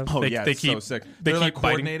fan of. Oh they, yeah, they it's keep so sick. They They're keep like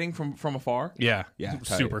biting. coordinating from afar. Yeah, Yeah,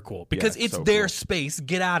 super tight. cool because Yeah, it's so their cool. space.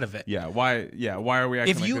 Get out of it. Yeah, why are we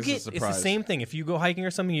acting If like you this get, is a it's surprise? the same thing. If you go hiking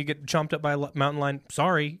or something, you get chomped up by a mountain lion.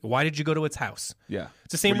 Sorry, why did you go to its house? Yeah,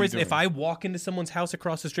 It's the same What are you reason if doing? I walk into someone's house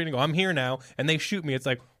across the street and go, I'm here now, and they shoot me, it's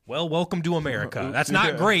like, well, welcome to America. That's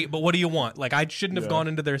not Yeah. great, but what do you want? Like, I shouldn't have Yeah. gone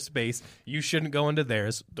into their space. You shouldn't go into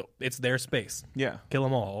theirs. It's their space. Yeah. Kill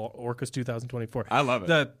them all. Orcas 2024. I love it.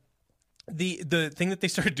 The thing that they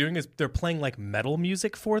started doing is they're playing like metal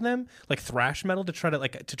music for them, like thrash metal to try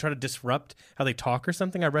to disrupt how they talk or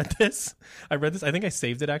something. I read this. I think I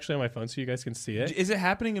saved it actually on my phone so you guys can see it. Is it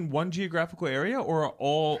happening in one geographical area, or are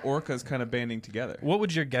all orcas kind of banding together? What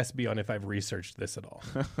would your guess be on if I've researched this at all?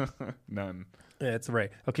 None. Yeah, it's right.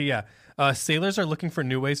 Okay, yeah. Sailors are looking for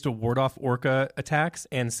new ways to ward off orca attacks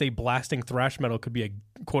and say blasting thrash metal could be a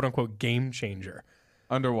quote-unquote game changer.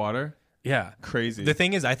 Underwater. Yeah. Crazy. The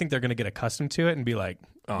thing is, I think they're going to get accustomed to it and be like,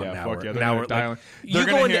 oh, Yeah, now fuck we're, yeah, they're now gonna we're dial like, in. you They're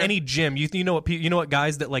go gonna into hear- any gym, you know what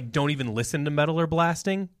guys that like don't even listen to metal are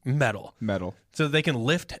blasting? Metal. So they can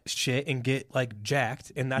lift shit and get like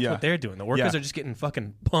jacked, and that's Yeah. what they're doing. The orcas Yeah. are just getting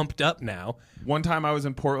fucking pumped up now. One time I was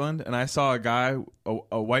in Portland and I saw a guy,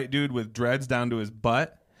 a white dude with dreads down to his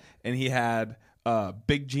butt, and he had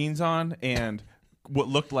big jeans on and what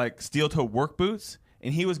looked like steel-toe work boots,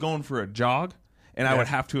 and he was going for a jog, and I would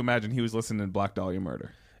have to imagine he was listening to Black Dahlia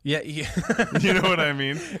Murder. Yeah. You know what I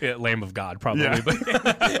mean? Yeah, Lamb of God, probably. Yeah. But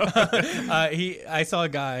I saw a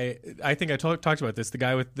guy. I think I talked about this. The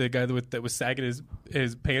guy that was sagging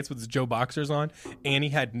his pants with his Joe boxers on, and he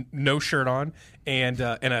had no shirt on, and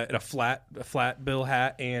a flat bill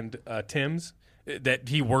hat and Tim's that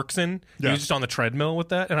he works in. Yeah. He was just on the treadmill with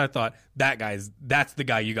that, and I thought that's the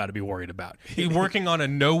guy you got to be worried about. He's working on a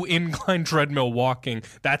no incline treadmill, walking.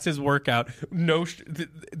 That's his workout.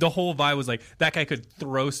 The whole vibe was like that guy could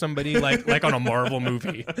throw somebody like on a Marvel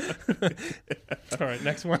movie. All right,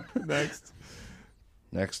 next one.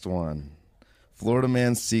 Next one. Florida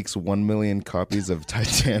man seeks 1 million copies of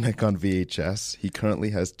Titanic on VHS. He currently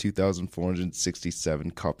has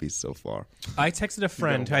 2,467 copies so far. I texted a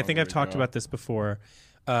friend. I think I've talked about this before.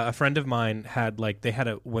 A friend of mine had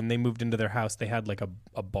when they moved into their house, they had like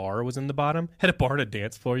a bar was in the bottom. Had a bar and a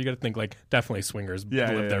dance floor. You got to think like definitely swingers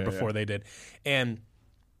lived there before they did. And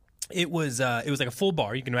it was like a full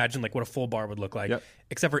bar. You can imagine like what a full bar would look like. Yep.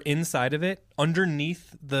 Except for inside of it,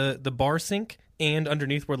 underneath the bar sink and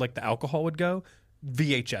underneath where like the alcohol would go,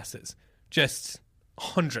 VHSs. Just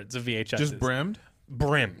hundreds of VHSs. Just brimmed?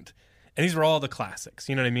 Brimmed. And these were all the classics.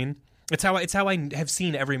 You know what I mean? It's how I have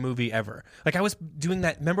seen every movie ever. Like I was doing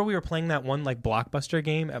that. Remember we were playing that one like Blockbuster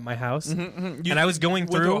game at my house, and I was going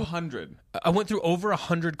through 100. I went through over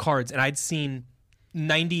 100 cards, and I'd seen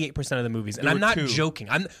 98% of the movies. And I'm not joking.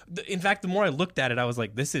 In fact, the more I looked at it, I was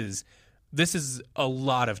like, this is a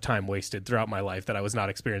lot of time wasted throughout my life that I was not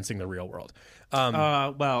experiencing the real world.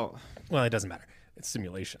 Well, it doesn't matter. It's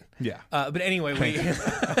simulation. Yeah. But anyway, I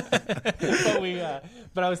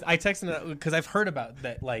texted because I've heard about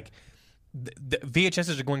that. Like, the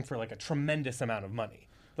VHSs are going for like a tremendous amount of money.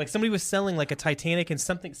 Like somebody was selling like a Titanic and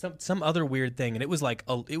some other weird thing, and it was like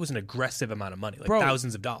it was an aggressive amount of money, like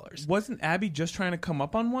thousands of dollars. Wasn't Abby just trying to come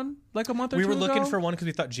up on one like a month or two ago? ago? We were looking for one because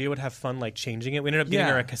we thought Gia would have fun like changing it. We ended up getting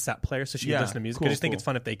her a cassette player so she could listen to music. I just think it's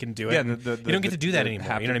fun if they can do it. Yeah, you don't get to do that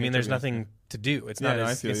anymore. You know what I mean? There's nothing to do. It's not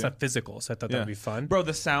it's not physical. So I thought that would be fun. Bro,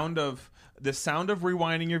 the sound of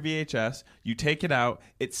rewinding your VHS, you take it out,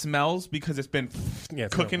 it smells because it's been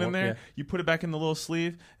cooking in there. Yeah. You put it back in the little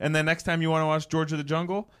sleeve, and then next time you want to watch George of the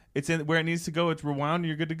Jungle, it's in where it needs to go. It's rewound, and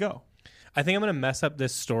you're good to go. I think I'm going to mess up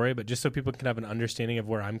this story, but just so people can have an understanding of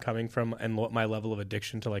where I'm coming from and what my level of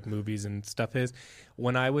addiction to like movies and stuff is.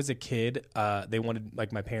 When I was a kid, they wanted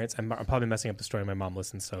like my parents. I'm probably messing up the story. My mom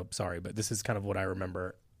listens, so sorry, but this is kind of what I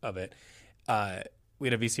remember of it. We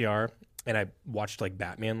had a VCR. And I watched like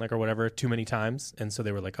Batman or whatever too many times. And so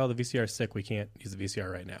they were like, oh, the VCR is sick. We can't use the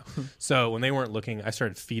VCR right now. So when they weren't looking, I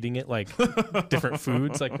started feeding it like different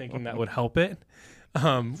foods, like thinking that would help it,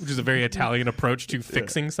 which is a very Italian approach to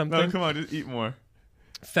fixing something. No, come on, just eat more.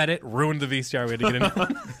 Fed it, ruined the VCR. We had to get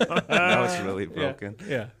it. Now it's really broken.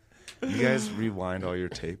 Yeah. You guys rewind all your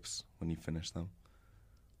tapes when you finish them?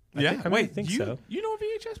 I think so. You know a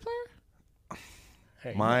VHS player?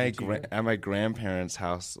 Hey, at my grandparents'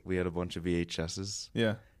 house, we had a bunch of VHSs.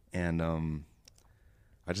 Yeah, and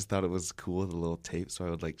I just thought it was cool, the little tape, so I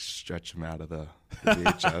would like stretch them out of the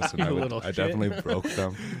VHS, and I definitely broke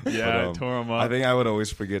them. Yeah, I tore them up. I think I would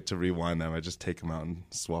always forget to rewind them. I just take them out and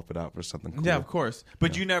swap it out for something cool. Yeah, of course.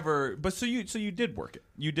 But you never. But so you did work it.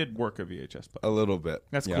 You did work a VHS player. A little bit.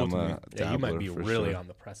 That's cool to me. Yeah, you might be really on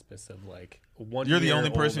the precipice of like one. You're the only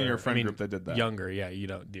person in your friend group that did that. Younger, yeah, you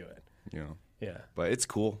don't do it. Yeah, but it's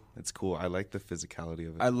cool. It's cool. I like the physicality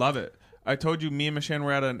of it. I love it. I told you, me and Michelle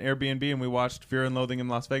were at an Airbnb and we watched Fear and Loathing in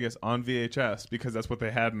Las Vegas on VHS because that's what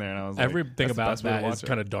they had in there. And I was like, everything about that is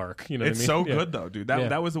kind of dark. You know, it's what I mean? so good though, dude.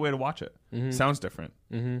 That was the way to watch it. Mm-hmm. Sounds different.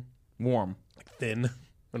 Mm-hmm. Warm, like thin,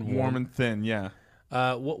 and warm and thin. Yeah.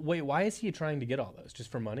 Wait, why is he trying to get all those?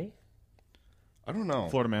 Just for money? I don't know.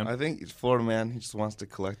 Florida man. I think he's Florida man. He just wants to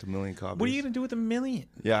collect 1 million copies. What are you gonna do with 1 million?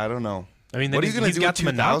 Yeah, I don't know. I mean, what are you going to do got the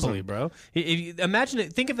 2,000? monopoly, bro. Imagine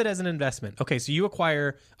it. Think of it as an investment. Okay, so you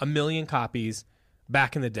acquire 1 million copies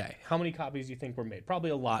back in the day. How many copies do you think were made? Probably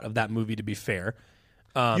a lot of that movie, to be fair.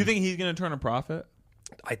 You think he's going to turn a profit?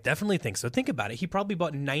 I definitely think so. Think about it. He probably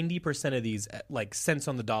bought 90% of these at like cents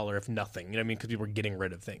on the dollar, if nothing. You know what I mean? Because we were getting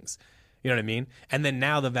rid of things. You know what I mean? And then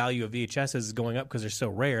now the value of VHS is going up because they're so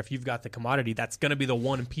rare. If you've got the commodity, that's going to be the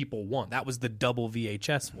one people want. That was the double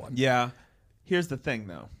VHS one. Yeah. Here's the thing,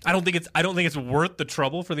 though. I don't think it's worth the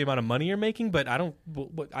trouble for the amount of money you're making, but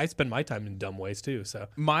I spend my time in dumb ways too. So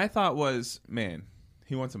my thought was, man,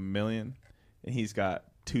 he wants 1 million, and he's got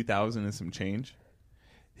 2,000 and some change.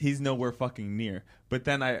 He's nowhere fucking near. But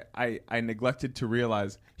then I neglected to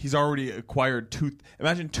realize he's already acquired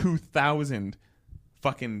 2,000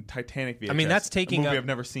 fucking Titanic VHS. I mean, that's taking a movie I've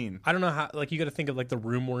never seen. I don't know how. Like, you got to think of like the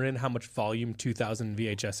room we're in, how much volume 2,000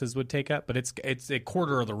 VHSs would take up, but it's a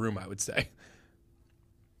quarter of the room, I would say.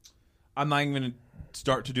 I'm not even going to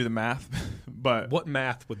start to do the math, but What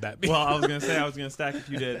math would that be? well, I was going to stack if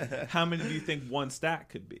you did. How many do you think one stack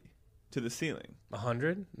could be to the ceiling?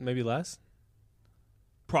 100, maybe less.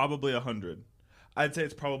 Probably 100. I'd say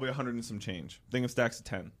it's probably 100 and some change. Think of stacks of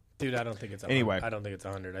 10. Dude, I don't think it's 100. Anyway. I don't think it's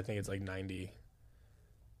 100. I think it's like 90.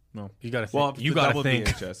 No, You got to think. well, You got to think.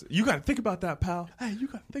 VHS. You got to think about that, pal. Hey, you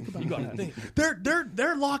got to think about that.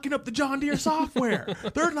 They're locking up the John Deere software.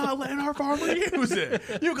 They're not letting our farmer use it.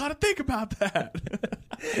 You got to think about that.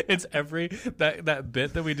 It's that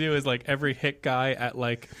bit that we do is like every hit guy at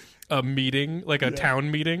like a meeting, like a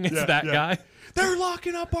town meeting. It's that guy. They're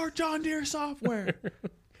locking up our John Deere software.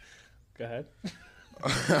 Go ahead.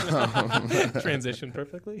 Transition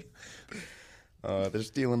perfectly. They're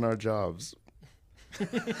stealing our jobs.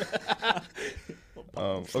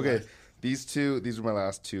 Okay, these are my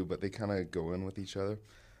last two, but they kind of go in with each other.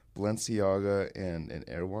 Balenciaga and an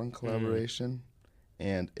Erewhon collaboration,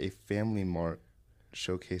 and a Family Mart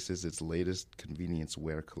showcases its latest convenience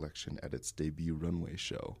wear collection at its debut runway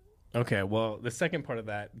show. Okay, well, the second part of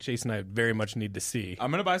that, Jason and I very much need to see. I'm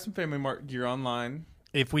gonna buy some Family Mart gear online.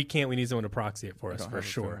 If we can't, we need someone to proxy it for us, for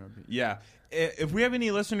sure. Yeah. If we have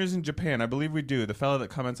any listeners in Japan, I believe we do, the fellow that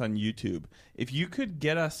comments on YouTube, if you could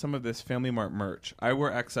get us some of this Family Mart merch. I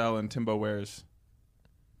wear XL and Timbo wears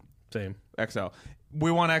Same. XL.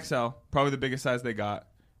 We want XL, probably the biggest size they got.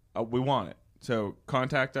 We want it. So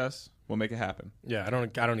contact us. We'll make it happen. Yeah, I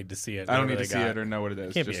don't need to see it. I don't need to see it or know what it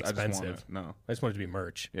is. It can't be I just want expensive. it. No. I just want it to be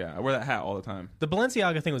merch. Yeah, I wear that hat all the time. The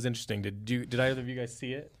Balenciaga thing was interesting. Did either of you guys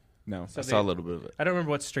see it? No. I saw a little bit of it. I don't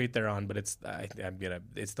remember what street they're on, but it's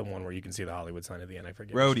it's the one where you can see the Hollywood sign at the end. I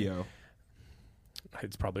forget. Rodeo.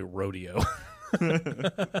 It's probably Rodeo.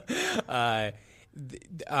 It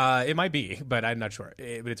might be, but I'm not sure.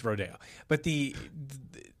 But it's Rodeo. But the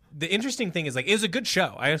interesting thing is, like, it was a good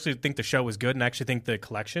show. I actually think the show was good, and I actually think the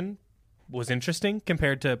collection was interesting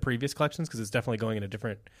compared to previous collections because it's definitely going in a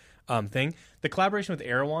different thing. The collaboration with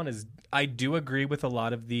Erewhon is, I do agree with a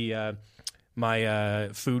lot of the my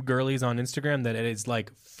food girlies on Instagram that it is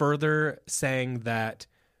like further saying that,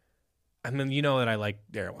 I mean, you know that I like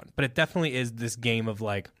Erewhon, but it definitely is this game of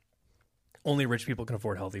like only rich people can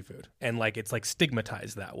afford healthy food, and like it's like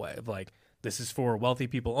stigmatized that way of like this is for wealthy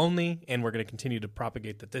people only, and we're going to continue to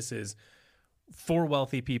propagate that this is for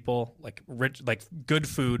wealthy people, like rich, like good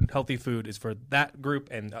food, healthy food is for that group,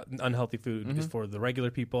 and unhealthy food is for the regular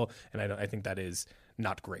people. And I think that is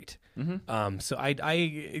not great. So I,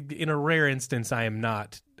 in a rare instance, I'm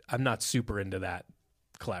not super into that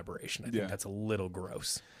collaboration. I think that's a little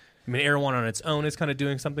gross. I mean, Erewhon on its own is kind of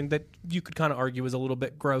doing something that you could kind of argue is a little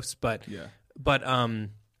bit gross, but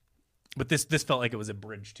this felt like it was a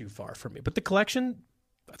bridge too far for me. But the collection,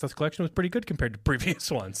 I thought the collection was pretty good compared to previous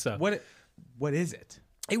ones. So What is it?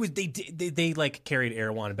 It was they like carried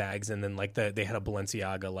Erewhon bags, and then like they had a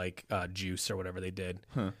Balenciaga like juice or whatever they did.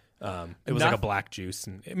 It was like a black juice,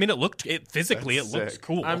 and I mean it looks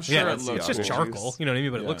cool. I'm sure it looks it's just cool. charcoal, you know what I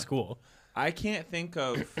mean? But it looks cool. I can't think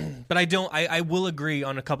of. But I will agree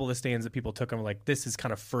on a couple of the stands that people took. I'm like, this is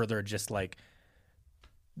kind of further, just like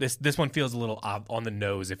this one feels a little on the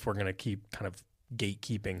nose if we're gonna keep kind of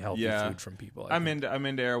gatekeeping healthy food from people. I'm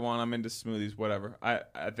into Erewhon. I'm into smoothies. Whatever. I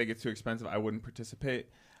think it's too expensive. I wouldn't participate.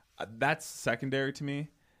 That's secondary to me.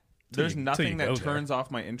 There's nothing that turns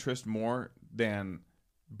off my interest more than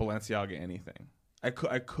Balenciaga anything. I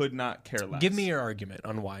could not care less. Give me your argument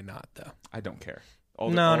on why not, though. I don't care.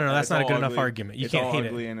 No, that's not a good enough argument. You can't hate it.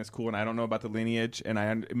 It's ugly and it's cool, and I don't know about the lineage.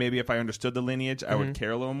 And maybe if I understood the lineage, I would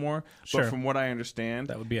care a little more. Sure. But from what I understand,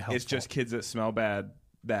 that would be it's just kids that smell bad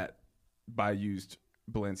that buy used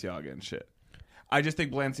Balenciaga and shit. I just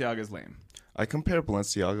think Balenciaga is lame. I compare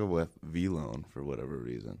Balenciaga with V-Lone for whatever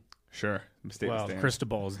reason. Sure. Well,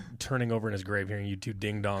 Cristobal is turning over in his grave hearing you two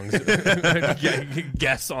ding-dongs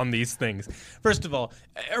guess on these things. First of all,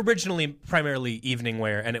 originally primarily evening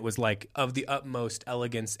wear, and it was like of the utmost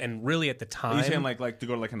elegance, and really at the time... Are you saying like to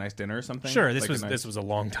go to like a nice dinner or something? Sure, this was a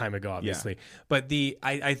long time ago, obviously. Yeah. But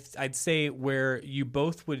I'd say where you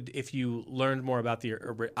both would, if you learned more about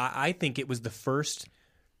I think it was the first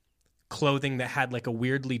clothing that had like a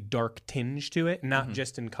weirdly dark tinge to it, not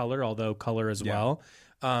just in color, although color as well.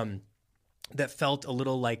 That felt a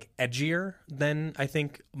little like edgier than I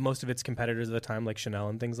think most of its competitors at the time, like Chanel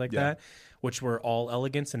and things like that, which were all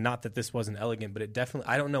elegance. And not that this wasn't elegant, but it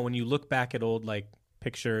definitely, I don't know, when you look back at old like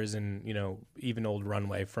pictures and, you know, even old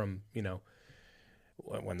runway from, you know,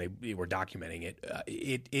 when they were documenting it,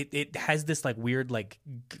 it has this like weird, like,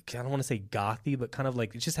 I don't want to say gothy, but kind of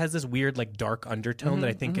like, it just has this weird like dark undertone that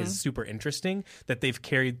I think is super interesting that they've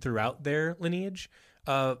carried throughout their lineage.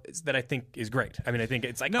 that I think is great. I mean, I think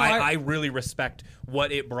it's like I really respect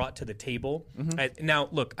what it brought to the table. Now,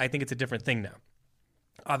 look, I think it's a different thing now.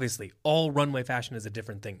 Obviously, all runway fashion is a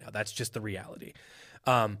different thing now. That's just the reality.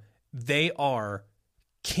 They are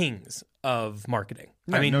kings of marketing.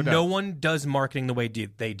 I mean, no one does marketing the way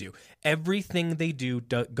they do. Everything they do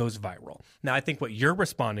goes viral. Now, I think what you're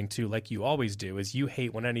responding to, like you always do, is you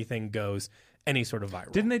hate when anything goes any sort of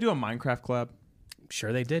viral. Didn't they do a Minecraft collab?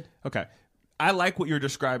 Sure they did. Okay. I like what you're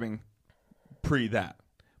describing pre that.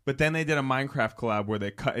 But then they did a Minecraft collab where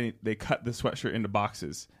they cut the sweatshirt into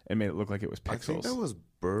boxes and made it look like it was pixels. I think that was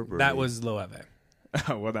Burberry. That was Loewe.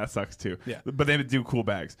 Well, that sucks too. Yeah, but they do cool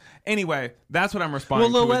bags. Anyway, that's what I'm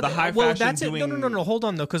responding to. Is the high fashion that's doing... No. Hold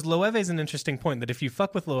on though, because Loewe is an interesting point. That if you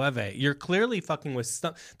fuck with Loewe, you're clearly fucking with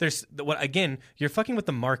some. You're fucking with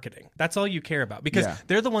the marketing. That's all you care about because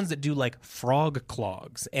they're the ones that do like frog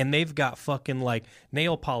clogs and they've got fucking like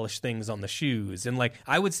nail polish things on the shoes and like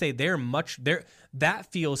I would say that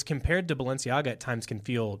feels compared to Balenciaga at times can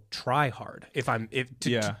feel try hard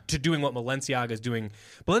to doing what Balenciaga is doing.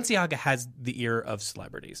 Balenciaga has the ear of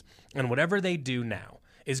celebrities, and whatever they do now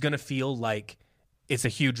is going to feel like it's a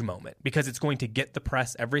huge moment because it's going to get the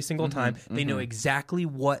press every single time. They know exactly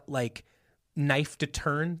what like knife to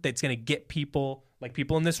turn that's going to get people, like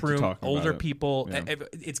people in this room, older people.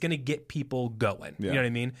 It's going to get people going. You know what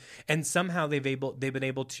I mean? And somehow they've been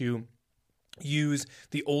able to use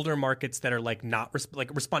the older markets that are like not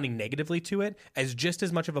responding negatively to it as just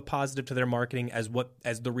as much of a positive to their marketing as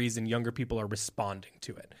the reason younger people are responding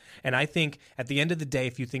to it. And I think at the end of the day,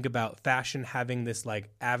 if you think about fashion having this like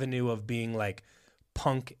avenue of being like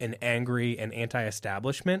punk and angry and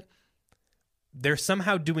anti-establishment, they're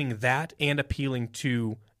somehow doing that and appealing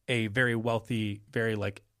to a very wealthy, very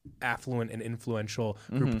like affluent and influential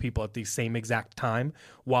group of people at the same exact time,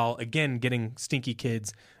 while again getting stinky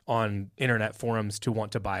kids on internet forums to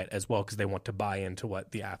want to buy it as well because they want to buy into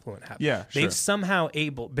what the affluent have. They've somehow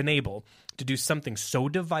been able to do something so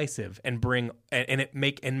divisive and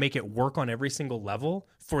make it work on every single level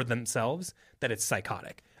for themselves that it's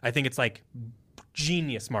psychotic. I think it's like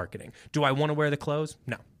genius marketing. Do I want to wear the clothes?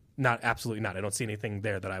 No, absolutely not. I don't see anything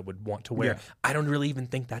there that I would want to wear. I don't really even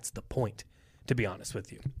think that's the point, to be honest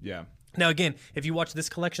with you. Yeah. Now, again, if you watch this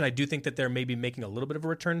collection, I do think that they're maybe making a little bit of a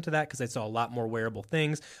return to that because I saw a lot more wearable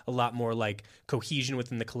things, a lot more like cohesion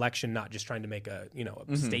within the collection, not just trying to make a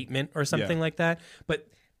statement or something like that. But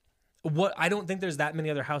I don't think there's that many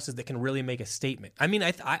other houses that can really make a statement. I mean,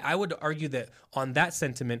 I would argue that on that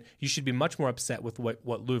sentiment, you should be much more upset with what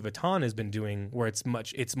Louis Vuitton has been doing, where it's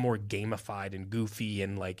more gamified and goofy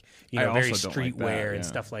and like very streetwear and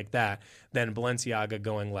stuff like that, than Balenciaga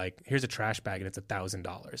going like, here's a trash bag and it's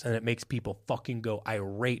 $1,000, and it makes people fucking go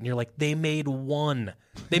irate. And you're like, they made one,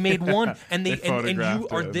 and you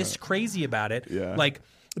are this crazy about it. Yeah. Like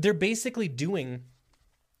they're basically doing.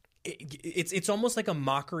 It's almost like a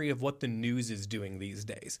mockery of what the news is doing these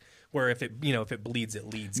days, where if it bleeds, it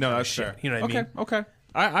leads. No, that's fair. You know what I mean? Okay.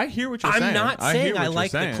 I hear what you're saying. I'm not saying I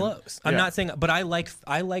like the clothes. I'm not saying, but I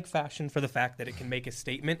like fashion for the fact that it can make a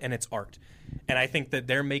statement and it's art, and I think that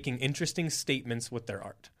they're making interesting statements with their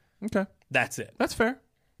art. Okay, that's it. That's fair.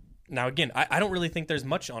 Now, again, I don't really think there's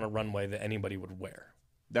much on a runway that anybody would wear.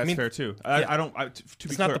 That's fair too. I don't. To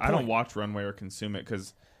be clear, I don't watch runway or consume it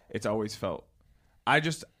because it's always felt.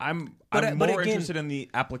 I'm more interested in the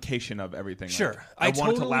application of everything. Sure, like, I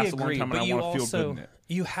want it to last a long time, and I want to feel good in it.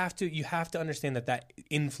 You have to understand that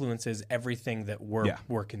influences everything that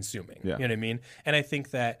we're consuming. Yeah. You know what I mean? And I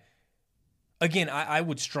think that again, I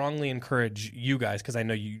would strongly encourage you guys, because I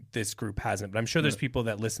know this group hasn't, but I'm sure there's people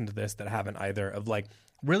that listen to this that haven't either. Of like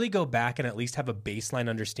really go back and at least have a baseline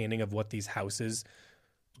understanding of what these houses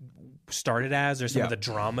started as, or some of the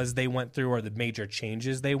dramas they went through, or the major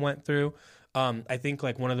changes they went through. I think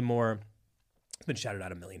like one of the more, it's been shouted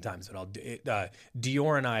out a million times, but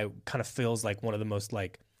Dior and I kind of feels like one of the most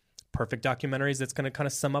like perfect documentaries that's going to kind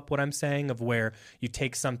of sum up what I'm saying, of where you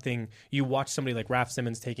take something, you watch somebody like Raf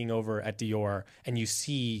Simons taking over at Dior, and you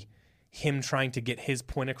see him trying to get his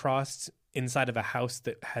point across inside of a house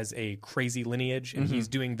that has a crazy lineage, and he's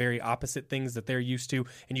doing very opposite things that they're used to,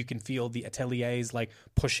 and you can feel the ateliers like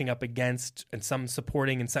pushing up against and some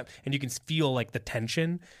supporting and you can feel like the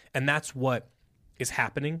tension, and that's what is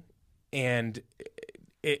happening. And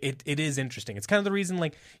it is interesting. It's kind of the reason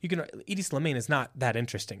like Edie Slimane is not that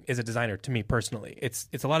interesting as a designer to me personally. It's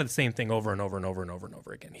a lot of the same thing over and over and over and over and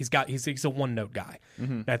over again. He's a one note guy.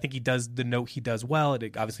 And I think he does the note he does well.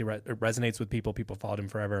 It obviously resonates with people. People followed him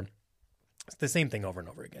forever. It's the same thing over and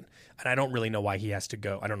over again. And I don't really know why he has to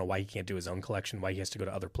go. I don't know why he can't do his own collection, why he has to go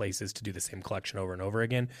to other places to do the same collection over and over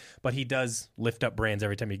again. But he does lift up brands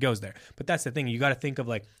every time he goes there. But that's the thing. You got to think of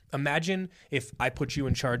like, imagine if I put you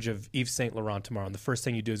in charge of Yves Saint Laurent tomorrow, and the first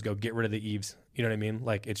thing you do is go get rid of the Yves. You know what I mean?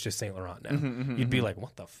 Like, it's just Saint Laurent now. You'd be like,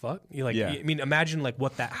 what the fuck? You like? I mean, imagine like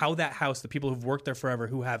how that house, the people who've worked there forever,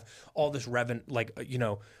 who have all this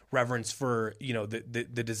reverence for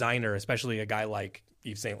the designer, especially a guy like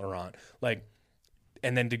Yves Saint Laurent, like.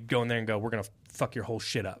 And then to go in there and go, we're gonna fuck your whole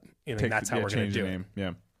shit up. That's how we're gonna do it.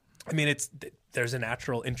 Yeah, I mean, there's a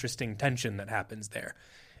natural, interesting tension that happens there,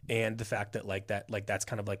 and the fact that that's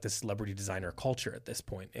kind of like the celebrity designer culture at this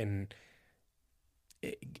point. And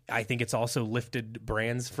I think it's also lifted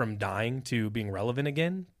brands from dying to being relevant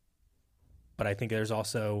again. But I think there's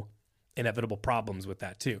also inevitable problems with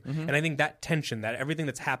that too. And I think that tension, that everything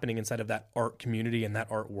that's happening inside of that art community and that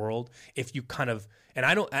art world, if you kind of, and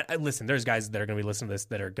I listen, there's guys that are going to be listening to this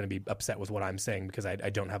that are going to be upset with what I'm saying because I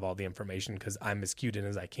don't have all the information because I'm as cued in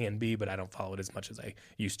as I can be, but I don't follow it as much as I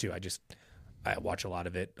used to. I watch a lot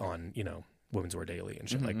of it on, Women's Wear Daily and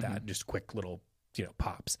shit like that, just quick little,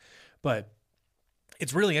 pops. But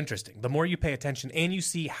it's really interesting. The more you pay attention and you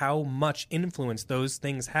see how much influence those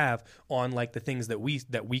things have on like the things that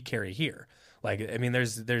we carry here. Like, I mean,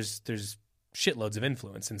 there's shitloads of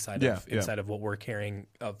influence inside of what we're carrying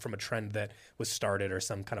from a trend that was started or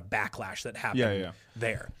some kind of backlash that happened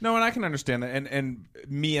there. No, and I can understand that. And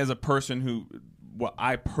me as a person who, what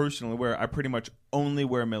I personally wear, I pretty much only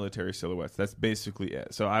wear military silhouettes. That's basically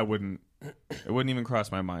it. So it wouldn't even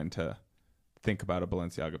cross my mind to think about a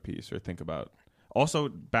Balenciaga piece or think about. Also,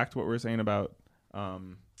 back to what we were saying about...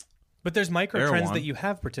 but there's micro trends that you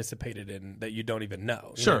have participated in that you don't even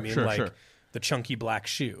know. You know what I mean? Like the chunky black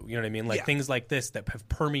shoe. You know what I mean? Like things like this that have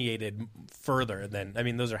permeated further than... I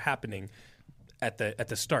mean, those are happening at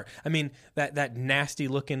the start. I mean, that nasty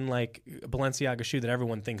looking like Balenciaga shoe that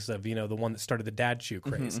everyone thinks of, the one that started the dad shoe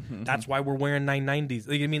craze. That's why we're wearing 990s.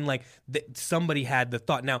 Like, I mean, like somebody had the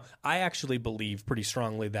thought. Now, I actually believe pretty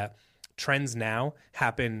strongly that trends now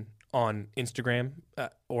happen on Instagram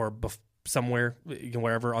or somewhere,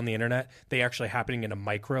 wherever on the internet. They actually happening in a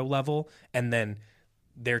micro level, and then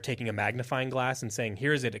they're taking a magnifying glass and saying,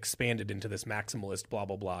 here's it expanded into this maximalist blah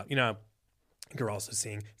blah blah. You're also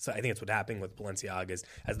seeing, so I think it's what's happening with Balenciaga is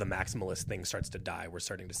as the maximalist thing starts to die, we're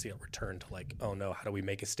starting to see a return to like, oh no, how do we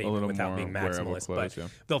make a statement without being maximalist? Clothes, but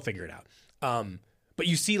they'll figure it out. But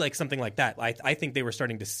you see like something like that. I think they were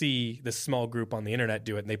starting to see this small group on the internet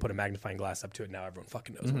do it, and they put a magnifying glass up to it. Now everyone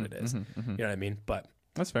fucking knows what it is. You know what I mean? But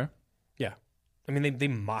that's fair. Yeah. I mean, they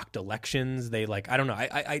mocked elections. They like, I don't know.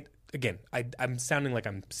 I'm sounding like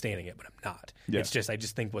I'm standing it, but I'm not. Yeah. It's just, I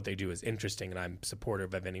just think what they do is interesting, and I'm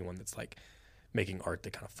supportive of anyone that's like making art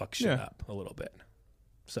that kind of fucks shit up a little bit.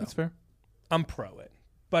 So that's fair. I'm pro it,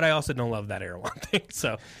 but I also don't love that Erewhon thing.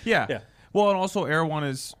 So yeah. Well, and also Erewhon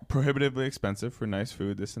is prohibitively expensive for nice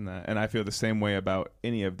food, this and that. And I feel the same way about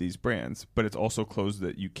any of these brands, but it's also clothes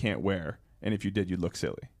that you can't wear. And if you did, you'd look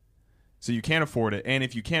silly. So you can't afford it. And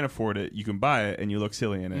if you can't afford it, you can buy it and you look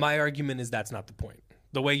silly in it. My argument is that's not the point.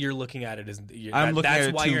 The way you're looking at it is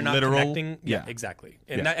that's why you're not literal, connecting. Yeah, exactly.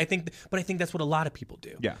 And I think that's what a lot of people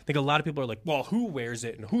do. Yeah. I think a lot of people are like, well, who wears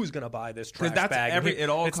it and who's going to buy this trash bag? It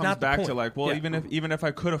all comes back to like, well, even if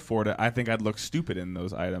I could afford it, I think I'd look stupid in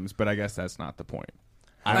those items. But I guess that's not the point.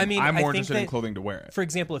 I'm more interested in clothing to wear it. For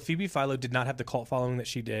example, if Phoebe Philo did not have the cult following that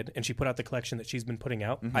she did, and she put out the collection that she's been putting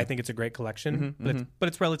out, I think it's a great collection. But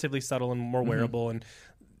it's relatively subtle and more wearable, and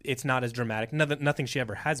it's not as dramatic. Nothing she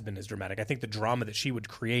ever has been as dramatic. I think the drama that she would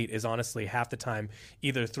create is honestly half the time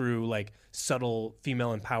either through like subtle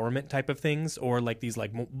female empowerment type of things, or like these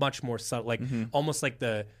like much more subtle, like almost like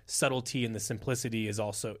the subtlety and the simplicity is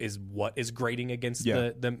what is grating against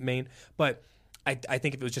the main. But I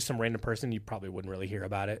think if it was just some random person, you probably wouldn't really hear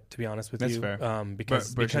about it, to be honest with that's you. Fair.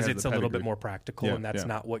 Because it's a little bit more practical, and that's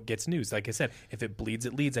not what gets news. Like I said, if it bleeds,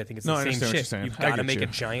 it leads. I think it's the same shit. You've got to make a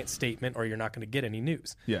giant statement, or you're not going to get any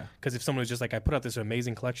news. Yeah. Because if someone was just like, I put out this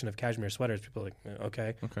amazing collection of cashmere sweaters, people are like,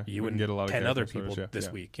 okay. You wouldn't get a lot of 10 other people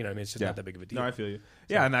this week. You know what I mean? It's just not that big of a deal. No, I feel you.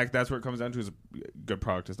 Yeah, and that's where it comes down to is good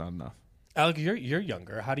product is not enough. Alec, you're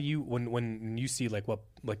younger. How do you when you see like what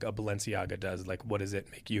like a Balenciaga does, like what does it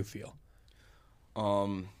make you feel?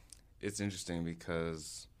 It's interesting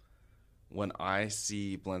because when I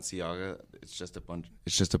see Balenciaga, it's just a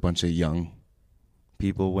bunch of young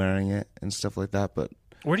people wearing it and stuff like that. But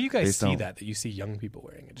where do you guys see that you see young people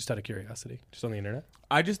wearing it? Just out of curiosity, just on the internet.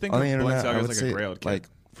 I just think Balenciaga is like a Grail kid, like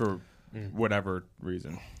for whatever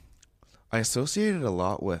reason. I associate it a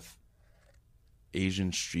lot with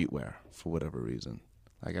Asian streetwear for whatever reason.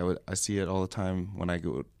 Like I see it all the time when I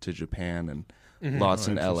go to Japan and lots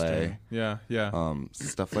in LA. Yeah.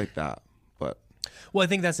 Stuff like that. But well, I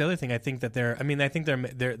think that's the other thing. I think that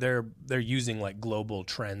they're using like global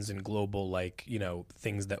trends and global like, you know,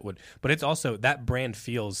 things that would, but it's also that brand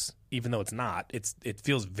feels, even though it's not, it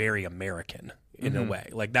feels very American in a way.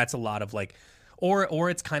 Like that's a lot of like, or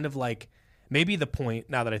it's kind of like, maybe the point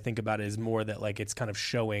now that I think about it is more that like it's kind of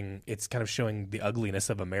showing the ugliness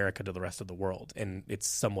of America to the rest of the world, and it's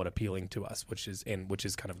somewhat appealing to us, which is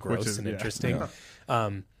kind of gross and interesting. Yeah.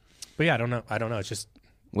 But yeah, I don't know. It's just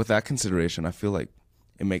with that consideration, I feel like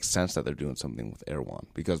it makes sense that they're doing something with Erewhon,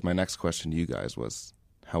 because my next question to you guys was,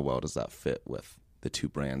 how well does that fit with the two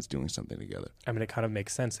brands doing something together? I mean, it kind of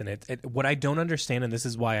makes sense, and what I don't understand, and this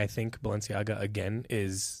is why I think Balenciaga again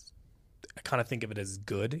is. I kind of think of it as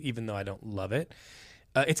good, even though I don't love it.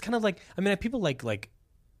 It's kind of like, I mean, people like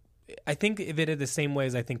I think of it in the same way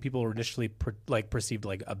as I think people initially perceived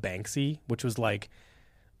like a Banksy, which was like,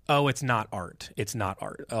 oh, it's not art. It's not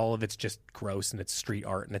art. All of it's just gross and it's street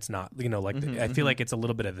art and it's not, you know, like I feel like it's a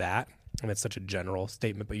little bit of that, and it's such a general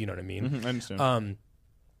statement, but you know what I mean? I understand.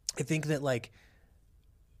 I think that like,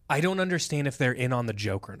 I don't understand if they're in on the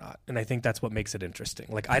joke or not, and I think that's what makes it interesting.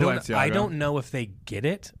 Like I don't know if they get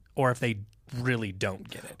it or if they really don't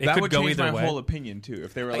get it. That could would go change either my way. whole opinion too.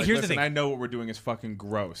 If they were like, Here's the "Listen, thing. I know what we're doing is fucking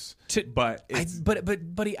gross," but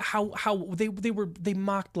how they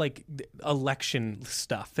mocked like election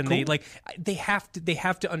stuff, and they have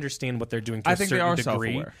to understand what they're doing to I a think certain they are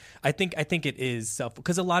degree. self-aware. I think it is self,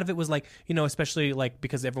 because a lot of it was like, you know, especially like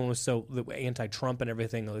because everyone was so anti-Trump and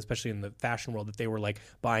everything, especially in the fashion world, that they were like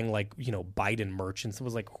buying like, you know, Biden merch, and so it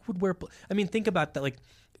was like, who would wear? I mean, think about that, like.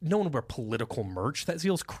 No one would wear political merch. That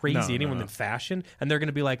feels crazy. Anyone in fashion, and they're going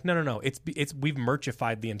to be like, no. It's we've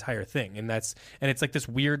merchified the entire thing, and it's like this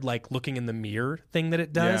weird like looking in the mirror thing that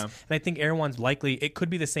it does. Yeah. And I think Erewhon's likely it could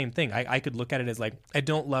be the same thing. I could look at it as like, I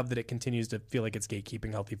don't love that it continues to feel like it's gatekeeping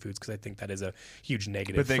healthy foods, because I think that is a huge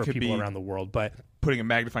negative for people around the world. But putting a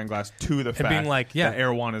magnifying glass to the fact being like, that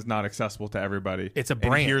Erewhon is not accessible to everybody. It's a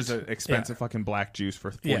brand. And here's an expensive fucking black juice for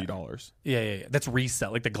 $40. Yeah. That's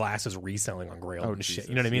resell. Like the glass is reselling on Grail and shit.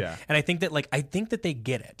 You know what I mean? Yeah. And I think that they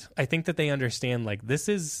get it. I think that they understand like, this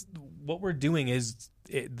is what we're doing is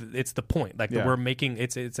it's the point. Like we're making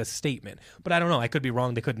it's a statement. But I don't know. I could be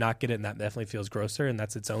wrong. They could not get it, and that definitely feels grosser, and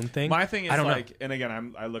that's its own thing. My thing is, I don't like, know. and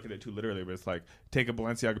again, I look at it too literally, but it's like, take a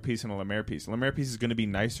Balenciaga piece and a La Mer piece. A La Mer piece is going to be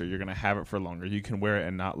nicer. You're going to have it for longer. You can wear it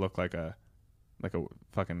and not look like a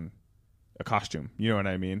fucking a costume. You know what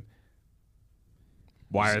I mean?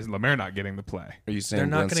 Why is La Mer not getting the play? Are you saying they're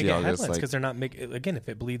not going to get headlines like, because they're not making? Again, if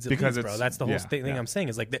it bleeds, it because bleeds, bro. That's the whole thing I'm saying.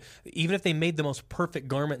 Is like even if they made the most perfect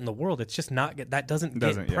garment in the world, it's just not that doesn't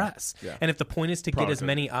get press. Yeah. And if the point is to get as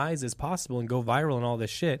many eyes as possible and go viral and all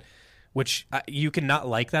this shit, which you can not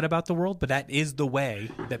like that about the world, but that is the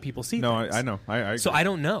way that people see things. I know. I so I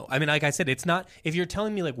don't know. I mean, like I said, it's not. If you're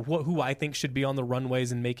telling me like who I think should be on the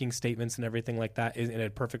runways and making statements and everything like that is in a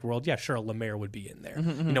perfect world, yeah, sure, La Mer would be in there.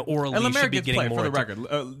 You know, or and La Mer should be gets getting play, more for the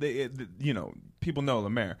record. You know, people know La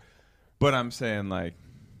Mer, but I'm saying like.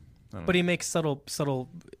 But he makes subtle,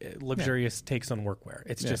 luxurious takes on workwear.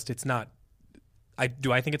 It's just, it's not. I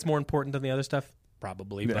think it's more important than the other stuff.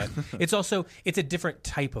 Probably, but it's a different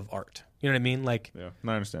type of art. You know what I mean? Like, yeah,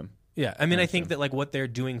 I understand. Yeah, I mean, I think that like what they're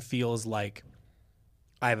doing feels like,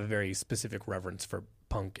 I have a very specific reverence for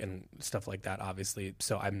punk and stuff like that, obviously.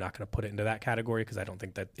 So I'm not going to put it into that category because I don't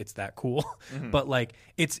think that it's that cool. But like,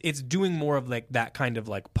 it's doing more of like that kind of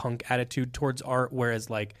like punk attitude towards art,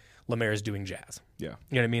 whereas like La Mer is doing jazz. Yeah.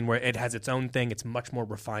 You know what I mean? Where it has its own thing. It's much more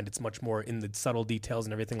refined. It's much more in the subtle details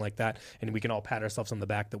and everything like that. And we can all pat ourselves on the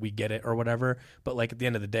back that we get it or whatever. But like at the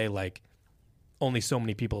end of the day, like only so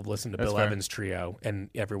many people have listened to Bill Evans Trio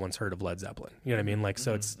and everyone's heard of Led Zeppelin. You know what I mean? Like,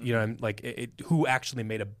 so it's, you know, like who actually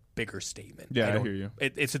made a bigger statement? Yeah, I hear you.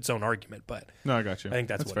 It's its own argument, but no, I got you. I think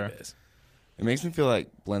that's what fair. it is. It makes me feel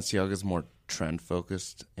like Balenciaga is more trend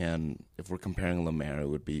focused, and if we're comparing La Mer, it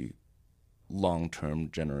would be long-term,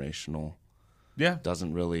 generational. Yeah.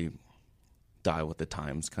 Doesn't really die with the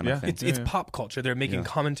times kind of thing. It's pop culture. They're making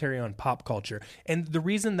commentary on pop culture. And the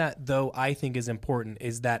reason that, though, I think is important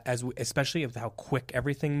is that especially with how quick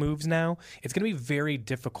everything moves now, it's going to be very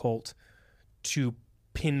difficult to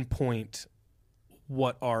pinpoint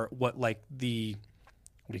what do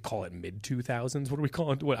you call it, mid 2000s? What do we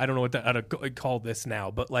call it? I don't know how to call this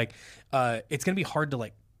now, but like it's going to be hard to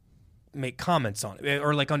like make comments on it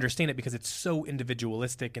or like understand it because it's so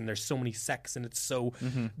individualistic and there's so many sects and it's so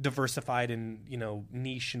diversified and, you know,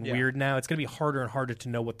 niche and weird now. It's going to be harder and harder to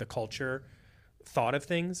know what the culture thought of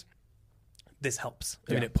things. this helps.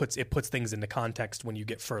 I mean, it puts things into context when you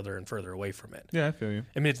get further and further away from it. Yeah, I feel you.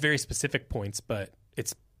 I mean, it's very specific points, but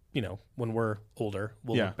it's, when we're older,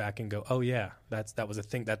 we'll look back and go, oh yeah, that was a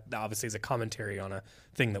thing that obviously is a commentary on a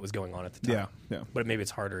thing that was going on at the time. Yeah. But maybe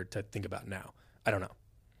it's harder to think about now. I don't know.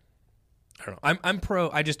 I'm pro.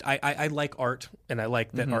 I like art, and I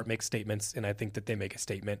like that art makes statements, and I think that they make a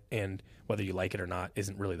statement, and whether you like it or not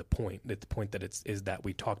isn't really the point. The point that is that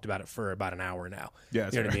we talked about it for about an hour now. Yeah,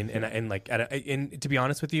 you know what I mean. And to be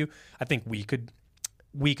honest with you, I think we could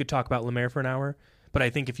talk about Lemaire for an hour. But I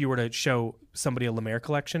think if you were to show somebody a Lemaire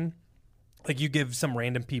collection, like you give some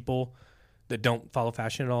random people that don't follow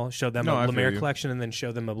fashion at all, show them a Lemaire collection, and then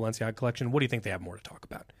show them a Balenciaga collection, what do you think they have more to talk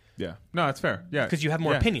about? Yeah. No, that's fair. Yeah. Because you have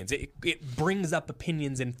more opinions. It brings up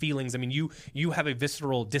opinions and feelings. I mean, you have a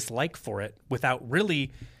visceral dislike for it without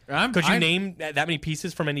really... Could you name that many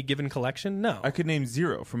pieces from any given collection? No. I could name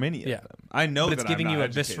 0 from any of them. I know but it's giving you a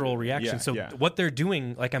visceral reaction. So what they're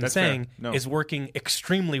doing, like I'm saying, is working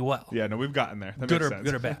extremely well. Yeah, no, we've gotten there. That good makes sense.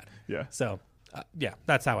 Good or bad. Yeah. So,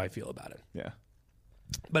 that's how I feel about it. Yeah.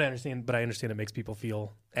 But I understand it makes people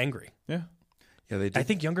feel angry. Yeah. Yeah, they do. I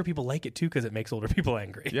think younger people like it too because it makes older people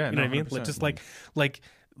angry. Yeah, you know what I mean? 100%. Just like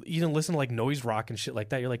listen to like noise rock and shit like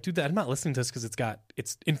that. You're like, dude, I'm not listening to this because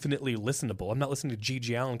it's infinitely listenable. I'm not listening to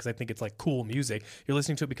G.G. Allen because I think it's like cool music. You're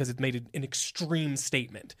listening to it because it made an extreme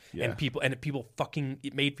statement, and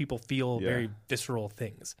it made people feel very visceral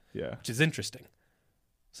things. Yeah, which is interesting.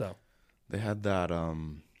 So they had that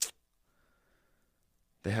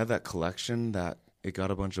collection that. It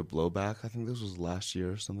got a bunch of blowback. I think this was last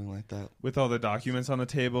year or something like that. With all the documents on the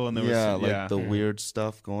table and there was the weird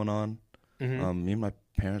stuff going on. Mm-hmm. Me and my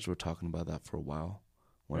parents were talking about that for a while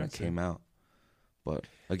when it came out. But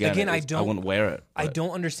again I wouldn't wear it. I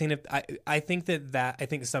don't understand if I think I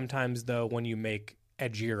think sometimes though when you make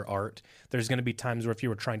edgier art, there's going to be times where if you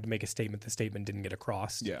were trying to make a statement, the statement didn't get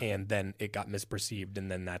across, and then it got misperceived, and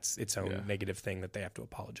then that's its own negative thing that they have to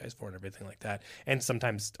apologize for and everything like that. And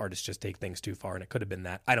sometimes artists just take things too far, and it could have been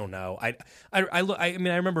that. I don't know. I mean,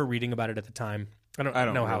 I remember reading about it at the time. I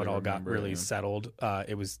don't know how it all got really settled.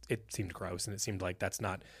 It seemed gross, and it seemed like that's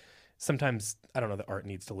not. Sometimes I don't know. The art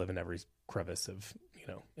needs to live in every crevice of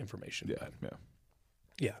information.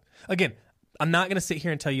 Yeah. Again, I'm not going to sit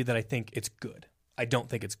here and tell you that I think it's good. I don't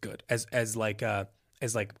think it's good as like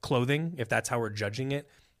clothing. If that's how we're judging it,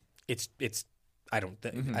 it's. I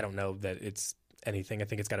don't know that it's anything. I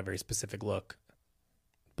think it's got a very specific look,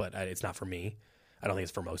 but it's not for me. I don't think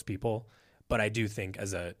it's for most people. But I do think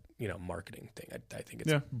as a marketing thing, I think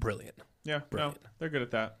it's brilliant. Yeah, brilliant. No, they're good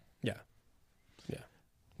at that. Yeah.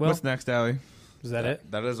 Well, what's next, Allie? Is that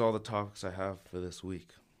it? That is all the talks I have for this week.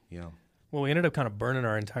 Yeah. Well, we ended up kind of burning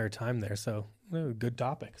our entire time there, so good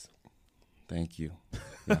topics. Thank you.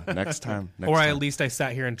 Yeah, next time. At least I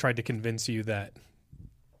sat here and tried to convince you that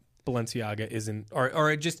Balenciaga isn't,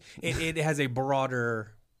 or it has a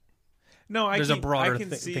broader. No, there's a broader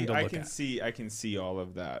thing to look at. I can see all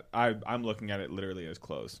of that. I'm looking at it literally as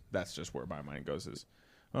clothes. That's just where my mind goes. Is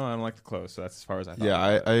I don't like the clothes, so that's as far as I thought. Yeah,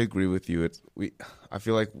 I agree with you. I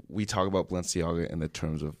feel like we talk about Balenciaga in the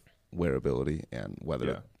terms of wearability and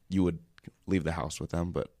whether you would leave the house with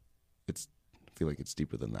them, but I feel like it's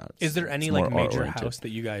deeper than that. Is there any like major house that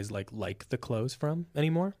you guys like the clothes from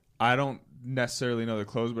anymore? I don't necessarily know the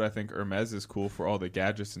clothes, but I think Hermes is cool for all the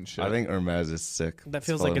gadgets and shit. I think Hermes is sick. That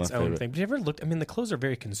feels like its own thing. But you ever looked? I mean, the clothes are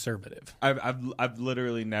very conservative. I've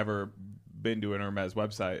literally never been to an Hermes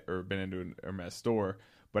website or been into an Hermes store,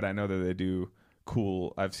 but I know that they do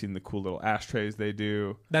cool. I've seen the cool little ashtrays they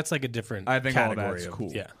do. That's like a different. I think all category that's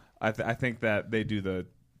cool. Yeah, I think that they do the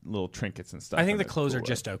little trinkets and stuff. I think the clothes are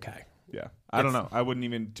just okay. Yeah, I don't know. I wouldn't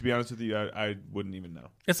even, to be honest with you, I wouldn't even know.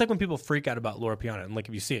 It's like when people freak out about Loro Piana, and like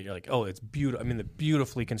if you see it, you're like, oh, it's beautiful. I mean, the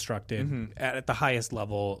beautifully constructed at the highest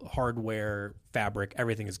level, hardware, fabric,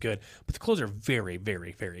 everything is good. But the clothes are very,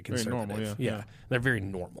 very, very conservative. Very normal, yeah, they're very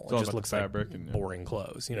normal. It's it just looks like and, boring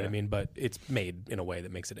clothes. You know what I mean? But it's made in a way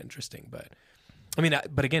that makes it interesting. But I mean,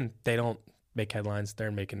 but again, they don't make headlines.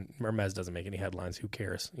 Hermes doesn't make any headlines. Who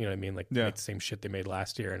cares? You know what I mean? Like they make the same shit they made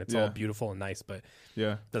last year, and it's all beautiful and nice, but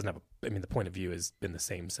doesn't have I mean, the point of view has been the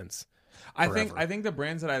same since. Forever. I think the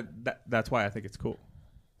brands that's why I think it's cool.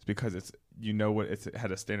 It's because it's it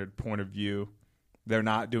had a standard point of view. They're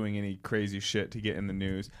not doing any crazy shit to get in the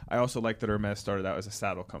news. I also like that Hermes started out as a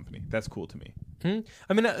saddle company. That's cool to me.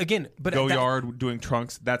 I mean, again, but Goyard doing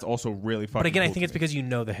trunks. That's also really fucking. But again, cool I think it's because you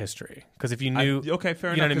know the history. Because if you knew, okay, fair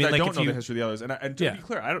enough. You know what I mean? I don't know the history of the others. And to be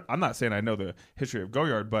clear, I'm not saying I know the history of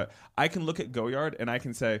Goyard, but I can look at Goyard and I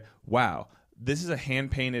can say, wow, this is a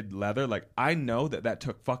hand painted leather. Like I know that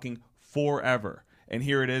took fucking forever. and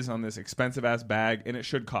here it is on this expensive ass bag, and it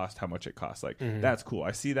should cost how much it costs. Like that's cool.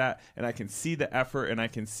 I see that, and I can see the effort, and I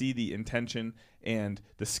can see the intention and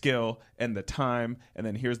the skill and the time, and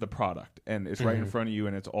then here's the product, and it's right in front of you,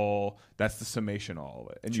 and it's all that's the summation of all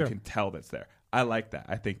of it, and you can tell that's there. I like that.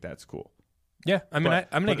 I think that's cool. Yeah, I mean,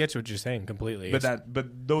 I'm gonna get you what you're saying completely. But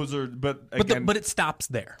it stops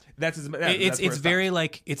there. It's very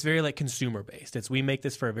like consumer based. We make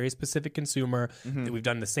this for a very specific consumer. We've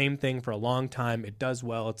done the same thing for a long time. It does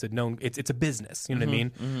well. It's a business. You know what I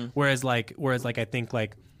mean? Whereas I think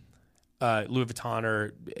like Louis Vuitton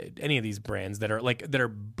or any of these brands that are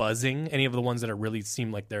buzzing, any of the ones that are really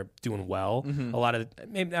seem like they're doing well. A lot of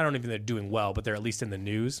maybe I don't even think they're doing well, but they're at least in the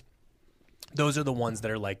news. Those are the ones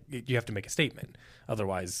that are like you have to make a statement.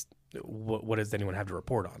 Otherwise, what does anyone have to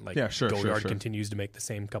report on? Like, Goyard continues to make the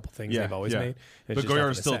same couple things they've always made. But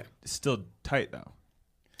Goyard is still tight though.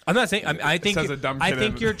 I'm not saying. I think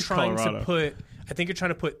you're trying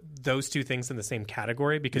to put those two things in the same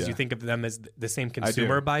category because you think of them as the same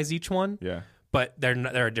consumer buys each one. Yeah, but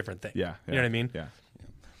they're a different thing. Yeah, you know what I mean. Yeah.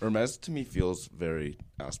 Hermes to me feels very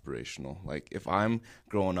aspirational. Like if I'm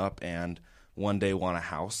growing up and one day want a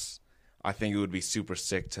house, I think it would be super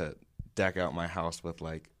sick to deck out my house with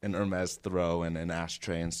like an Hermes throw and an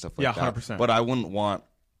ashtray and stuff like that. 100%. But I wouldn't want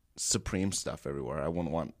Supreme stuff everywhere. I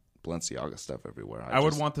wouldn't want Balenciaga stuff everywhere. I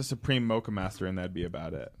would want the Supreme Mocha Master, and that'd be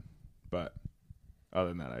about it. But other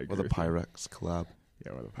than that, I agree. Or the Pyrex collab.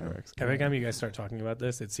 Yeah, or the Pyrex. Every time you guys start talking about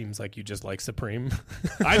this, it seems like you just like Supreme.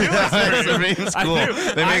 I do like Supreme. Supreme's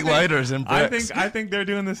cool. They make lighters and bricks. I think they're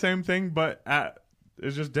doing the same thing, but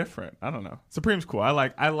it's just different. I don't know. Supreme's cool. I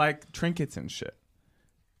like trinkets and shit.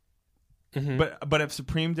 But if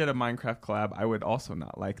Supreme did a Minecraft collab, I would also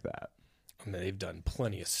not like that. I mean, they've done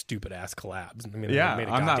plenty of stupid ass collabs. I mean,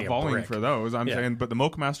 I'm not voting for those. I'm saying, but the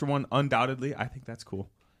Mocha Master one, undoubtedly, I think that's cool.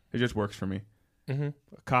 It just works for me. A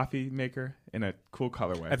coffee maker in a cool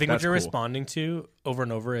colorway. I think what you're responding to over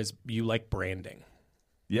and over is you like branding,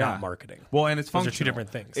 not marketing. Well, and it's functional. Those are two different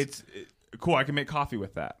things. It's cool. I can make coffee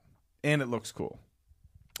with that, and it looks cool.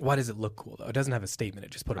 Why does it look cool though? It doesn't have a statement.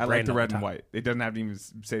 It just put a brand. I like the on red the and white. It doesn't have to even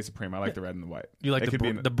say Supreme. I like the red and the white. You like the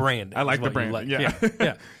brand. I like the brand. Like. Yeah.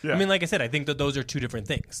 I mean, like I said, I think that those are two different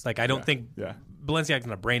things. Like I don't think Balenciaga's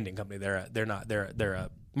not a branding company. They're a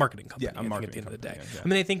marketing company. Yeah, at the end of the day. I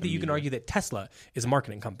mean, I think that you can argue that Tesla is a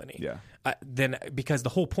marketing company. Yeah. Then because the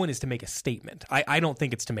whole point is to make a statement. I don't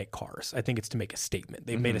think it's to make cars. I think it's to make a statement.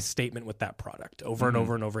 They've made a statement with that product over and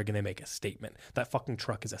over and over again. They make a statement. That fucking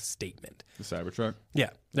truck is a statement. The Cybertruck.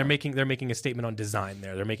 Yeah, they're making a statement on design.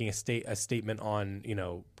 They're making a statement on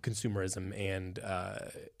consumerism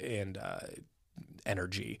and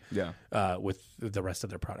energy. Yeah. With the rest of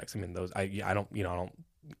their products. I mean, those I don't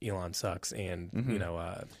Elon sucks, and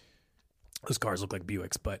those cars look like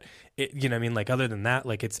Buicks, but I mean, like other than that,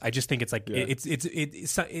 like I just think it's like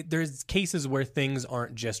there's cases where things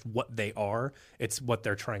aren't just what they are; it's what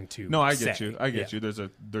they're trying to. No, I get you. I get you.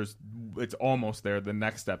 It's almost there. The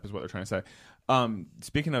next step is what they're trying to say.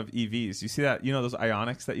 Speaking of EVs, you see that those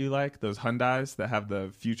Ioniqs that you like, those Hyundais that have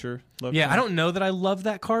the future look. Yeah, I don't know that I love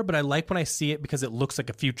that car, but I like when I see it because it looks like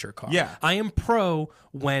a future car. Yeah, I am pro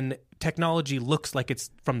when technology looks like it's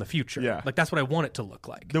from the future. Yeah, like that's what I want it to look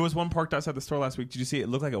like. There was one parked outside the store last week. Did you see it? It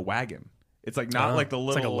looked like a wagon. It's like not like the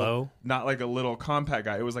little, it's like a low, not like a little compact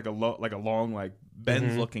guy. It was like a long, like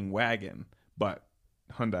Benz looking wagon, but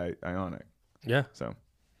Hyundai Ioniq. Yeah. So,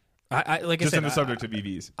 I like just I said, in the subject of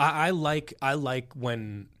EVs. I like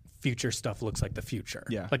when future stuff looks like the future.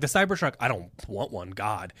 Yeah. Like the Cybertruck, I don't want one,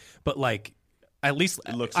 God, but like. At least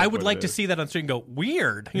I would like to see that on the street and go,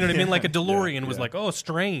 weird. You know what I mean? Like a DeLorean was like, oh,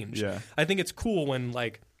 strange. Yeah. I think it's cool when,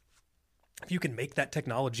 like, if you can make that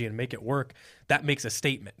technology and make it work, that makes a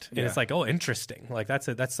statement. And it's like, oh, interesting. Like,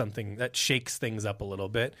 that's something that shakes things up a little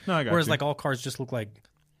bit. No, I got Whereas, like, all cars just look like,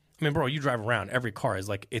 I mean, bro, you drive around, every car is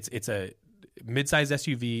like, it's a mid-size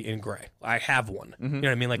SUV in gray. I have one. You know what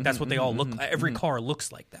I mean? Like, that's what they all look like. Every car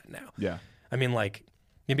looks like that now. Yeah. I mean, like,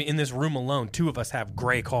 maybe in this room alone, 2 of us have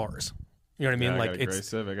gray cars. You know what I mean? Yeah, like I got a gray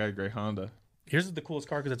Civic, I got a gray Honda. Here's the coolest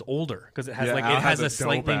car because it's older because it has it has a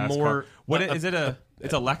slightly more. Car. What is it?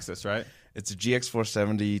 It's a Lexus, right? It's a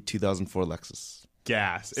GX470 2004 Lexus.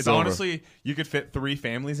 Gas. It's honestly you could fit 3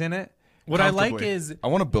 families in it. What I like is I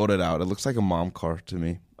want to build it out. It looks like a mom car to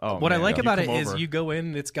me. Oh, what I man. like You about it come is over. you go in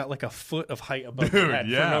and it's got like a foot of height above your head.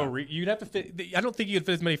 yeah. For no you'd have to fit. I don't think you could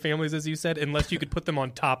fit as many families as you said, unless you could put them on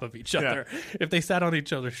top of each other. If they sat on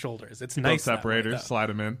each other's shoulders, it's nice. Separators, slide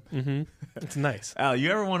them in. Mm-hmm. It's nice. Al, you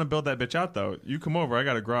ever want to build that bitch out though? You come over. I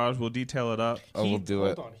got a garage. We'll detail it up. Oh, we'll do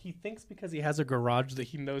it. Hold on. He thinks because he has a garage that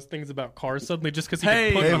he knows things about cars suddenly just because he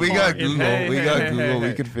Hey, can put Hey, a we car got in Google. there. We got Google.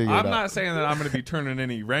 We can figure it out. I'm not saying that I'm going to be turning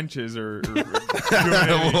any wrenches or doing any,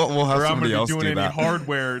 We'll have or I'm somebody gonna be else doing do any that.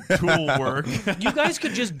 hardware tool work. You guys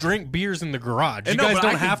could just drink beers in the garage. You No, guys but don't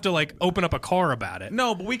I could- have to like open up a car about it.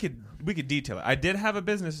 No, but we could detail it. I did have a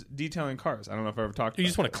business detailing cars. I don't know if I ever talked. You about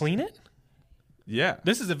just want to clean it? Yeah.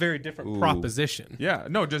 This is a very different proposition. Yeah.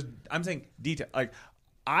 No, just I'm saying detail. Like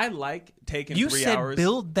I like taking You 3 said hours.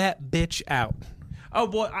 build that bitch out. Oh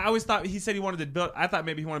boy, I always thought he said he wanted to build. I thought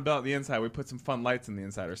maybe he wanted to build out the inside. We put some fun lights in the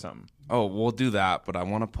inside or something. Oh, we'll do that, but I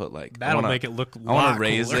want to put like That'll make it look. I want to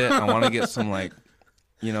raise it. I want to get some like,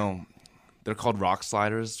 they're called rock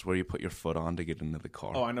sliders where you put your foot on to get into the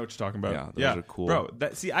car. Oh, I know what you're talking about. Yeah, those are cool. Bro,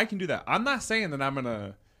 see, I can do that. I'm not saying that I'm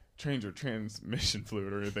gonna change your transmission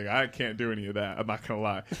fluid or anything. I can't do any of that. I'm not gonna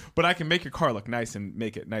lie, but I can make your car look nice and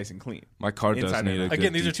make it nice and clean. My car does Inside need and a out. good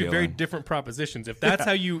Again, these are two very detailing. different propositions. If that's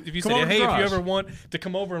how you, if you Come say, over to hey, the if you garage. ever want to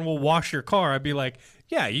come over and we'll wash your car, I'd be like,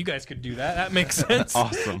 yeah, you guys could do that. That makes sense.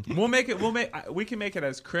 Awesome. We can make it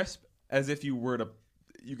as crisp as if you were to.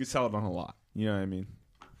 You could sell it on a lot. You know what I mean?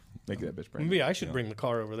 Make that bitch brand. Maybe I should bring the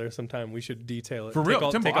car over there sometime. We should detail it. For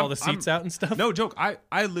real, Timbo, take all the I'm- seats out and stuff. No joke. I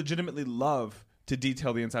legitimately love to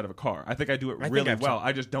detail the inside of a car. I think I do it think really I've well. saw-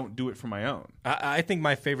 I just don't do it for my own. I think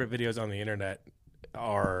my favorite videos on the internet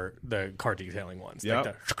are the car detailing ones. Yep.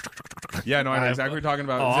 Like Yeah, no, I know exactly what you're talking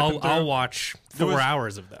about. I'll Zipping through. I'll watch 4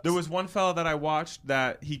 hours of those. There was one fella that I watched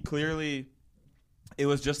that he clearly, it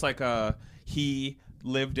was just like he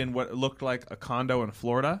lived in what looked like a condo in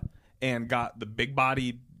Florida and got the big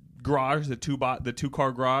body garage, the two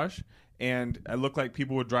car garage, and it looked like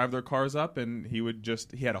people would drive their cars up, and he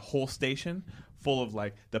had a whole station full of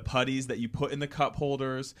like the putties that you put in the cup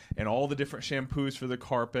holders and all the different shampoos for the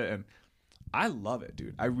carpet, and I love it,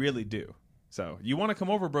 dude. I really do. So you want to come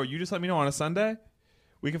over, bro? You just let me know on a Sunday.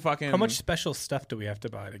 We can fucking. How much special stuff do we have to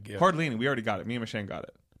buy to give? Hardly any. We already got it. Me and Michelle got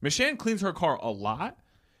it. Michelle cleans her car a lot.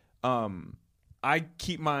 I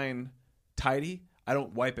keep mine tidy. I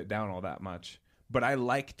don't wipe it down all that much, but I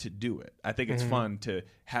like to do it. I think it's fun to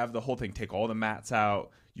have the whole thing, take all the mats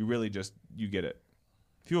out. You really you get it.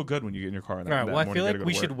 Feel good when you get in your car. All right. Well, I feel like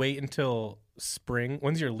we should wait until spring.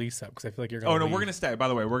 When's your lease up? Because I feel like you're going to Oh, no, we're going to stay. By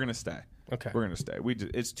the way, we're going to stay. Okay. We're going to stay.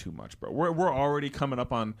 It's too much, bro. We're already coming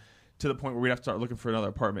up on to the point where we have to start looking for another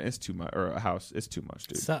apartment. It's too much, or a house. It's too much,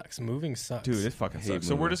 dude. Sucks. Moving sucks. Dude, it fucking sucks.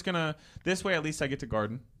 So we're just going to, this way at least I get to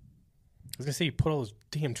garden. I was going to say, you put all those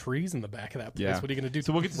damn trees in the back of that place. Yeah. What are you going to do?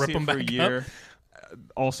 So we'll get to rip see them it for a back year. up?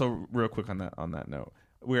 Also, real quick on that note,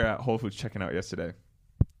 we were at Whole Foods checking out yesterday,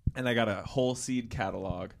 and I got a whole seed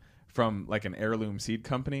catalog from like an heirloom seed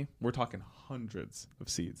company. We're talking hundreds of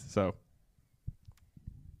seeds. So,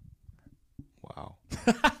 Wow.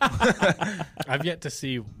 I've yet to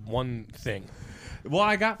see one thing. well,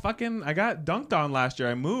 I got dunked on last year.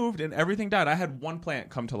 I moved and everything died. I had one plant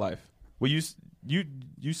come to life. Well,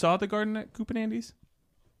 you saw the garden at Coop and Andy's?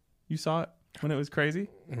 You saw it when it was crazy?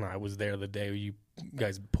 I was there the day you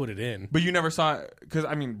guys put it in. But you never saw it because,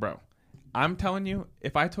 I mean, bro, I'm telling you,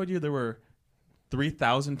 if I told you there were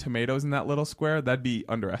 3,000 tomatoes in that little square, that'd be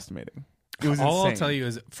underestimating. It was All insane. I'll tell you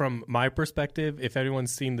is, from my perspective, if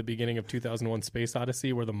anyone's seen the beginning of 2001 Space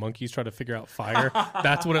Odyssey where the monkeys try to figure out fire,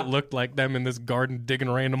 that's what it looked like, them in this garden digging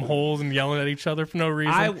random holes and yelling at each other for no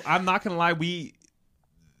reason. I'm not gonna lie, we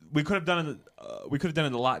could have done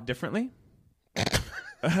it a lot differently,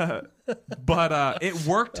 but it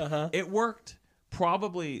worked. It worked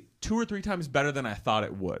probably 2 or 3 times better than I thought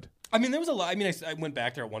it would. I mean, there was a lot. I mean, I went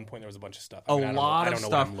back there at one point. There was a bunch of stuff. A I lot don't of know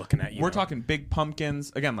stuff. what I'm looking at. We're talking big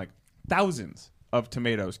pumpkins again, like thousands of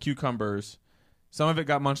tomatoes, cucumbers. Some of it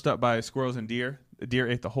got munched up by squirrels and deer. The deer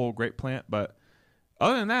ate the whole grape plant, but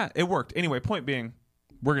other than that, it worked. Anyway, point being,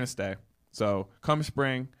 we're gonna stay. So come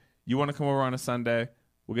spring, you want to come over on a Sunday?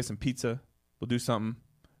 We'll get some pizza. We'll do something.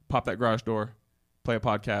 Pop that garage door. Play a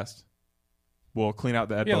podcast. We'll clean out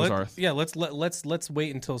the Ed Bozarth. Let's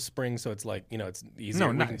wait until spring so it's like, it's easier.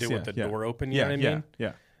 No, we nice, can do it with the yeah. door open. You know what I mean?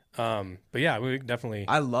 Yeah. But yeah, we definitely.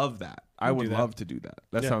 I love that. I would do that. love to do that.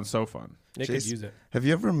 That Yeah. sounds so fun. They could use it. Have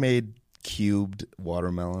you ever made cubed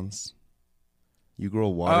watermelons? You grow a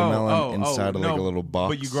watermelon inside of like a little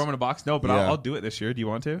box. But you grow them in a box? No, but Yeah. I'll do it this year. Do you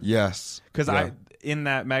want to? Yes. Because Yeah. in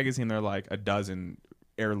that magazine, there are like a dozen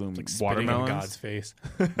heirloom like spitting watermelons. in God's face.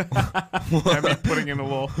 I mean, putting in a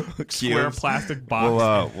little square plastic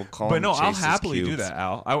box. We'll call but them no, I'll Chase's happily do cubes. that,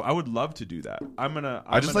 Al. I would love to do that.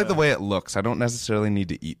 I just like the way it looks. I don't necessarily need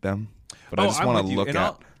to eat them, but I just want to look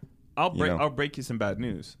at. I'll break you some bad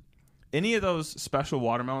news. Any of those special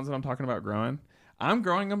watermelons that I'm talking about growing, I'm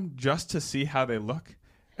growing them just to see how they look,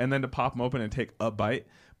 and then to pop them open and take a bite.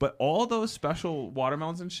 But all those special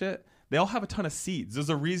watermelons and shit, they all have a ton of seeds. There's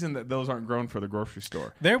a reason that those aren't grown for the grocery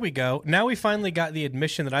store. There we go. Now we finally got the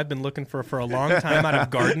admission that I've been looking for a long time out of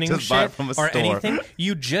gardening Just buy it shit from a or store. anything.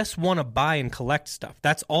 You just want to buy and collect stuff.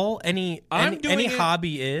 That's all any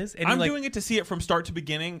hobby is. And I'm doing it to see it from start to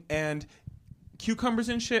beginning, and cucumbers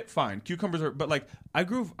and shit, fine. Cucumbers are, but like I've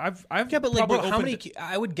yeah, but like, bro, how many?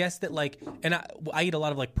 I would guess that like, and I eat a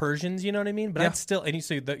lot of like Persians, you know what I mean? But that's still, and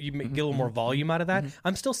so that you get a little more volume out of that.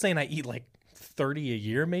 I'm still saying I eat like 30 a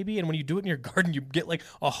year maybe, and when you do it in your garden, you get like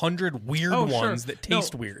 100 weird ones that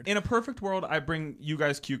taste weird. In a perfect world, I bring you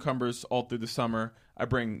guys cucumbers all through the summer. I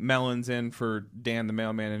bring melons in for Dan the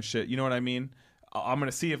mailman and shit. You know what I mean? I'm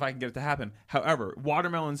gonna see if I can get it to happen. However,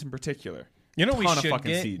 watermelons in particular. You know what we should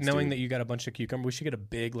get, seeds, knowing dude. that you got a bunch of cucumbers, we should get a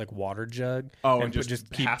big like water jug. Oh, and keep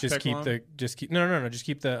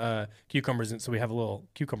the cucumbers in, so we have a little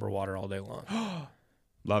cucumber water all day long.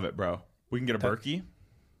 Love it, bro. We can get a Berkey.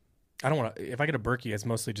 I don't want to. If I get a Berkey, it's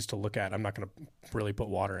mostly just to look at. I'm not going to really put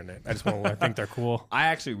water in it. I just want to. I think they're cool. I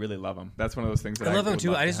actually really love them. That's one of those things that I love them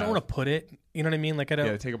too. I just don't want to put it. You know what I mean? Like I don't.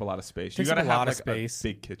 Yeah, they take up a lot of space. You got to have a lot of like space. A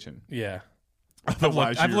big kitchen. Yeah.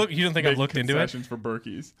 Otherwise, I've looked. You don't think I've looked into it? Concessions for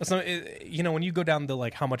Berkeys. So you know, when you go down the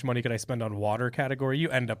like, how much money could I spend on water category? You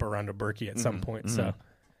end up around a Berkey at some point. So,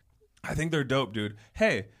 I think they're dope, dude.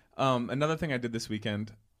 Hey, another thing I did this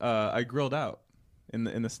weekend, I grilled out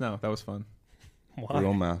in the snow. That was fun. why?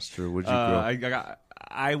 Grill master, would you grill?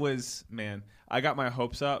 I got my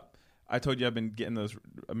hopes up. I told you I've been getting those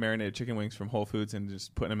marinated chicken wings from Whole Foods and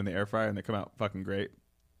just putting them in the air fryer, and they come out fucking great.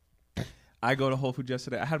 I go to Whole Foods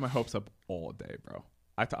yesterday. I had my hopes up all day, bro.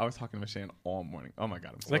 I was talking to Shane all morning. Oh my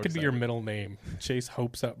god, I'm so that could be your excited. middle name, Chase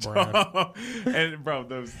Hopes Up Brown. And bro,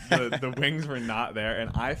 the wings were not there,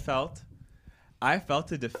 and I felt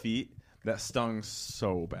a defeat that stung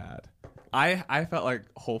so bad. I felt like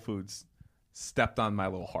Whole Foods stepped on my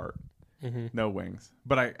little heart. No wings,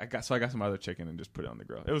 but I got some other chicken and just put it on the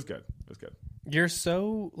grill. It was good. You're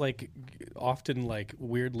so like often like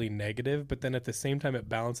weirdly negative, but then at the same time it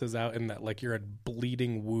balances out in that like you're a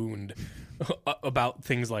bleeding wound about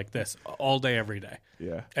things like this all day, every day.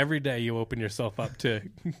 Yeah. Every day you open yourself up to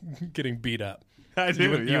getting beat up. I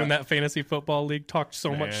do. You in that fantasy football league talked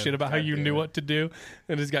so much shit about how you knew what to do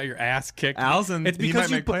and just got your ass kicked. Al's It's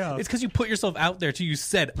because it's because you put yourself out there too. You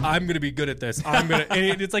said, I'm going to be good at this. And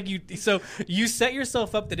it's like you set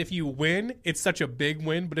yourself up that if you win, it's such a big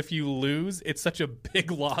win. But if you lose, it's such a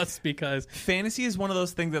big loss because fantasy is one of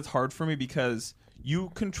those things that's hard for me because you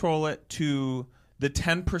control it to the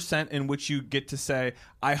 10% in which you get to say,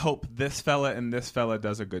 I hope this fella and this fella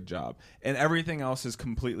does a good job. And everything else is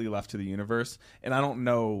completely left to the universe. And I don't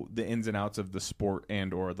know the ins and outs of the sport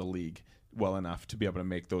and or the league well enough to be able to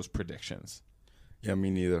make those predictions. Yeah,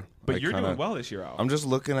 me neither. But you're doing well this year, Al. I'm just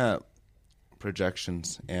looking at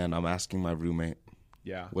projections, and I'm asking my roommate,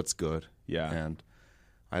 what's good? Yeah. And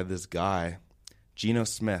I have this guy, Geno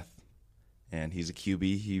Smith, and he's a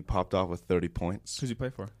QB. He popped off with 30 points. Who's he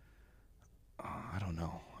play for? I don't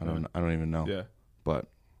know. I don't even know. Yeah.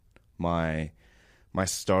 But my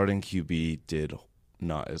starting QB did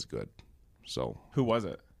not as good. So Who was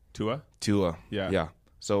it? Tua? Tua. Yeah. Yeah.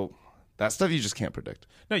 So that stuff you just can't predict.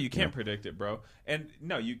 No, you can't predict it, bro. And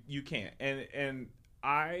no, you can't. And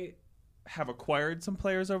I have acquired some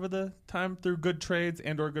players over the time through good trades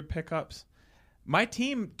and or good pickups. My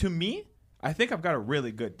team, to me, I think I've got a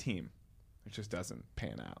really good team. It just doesn't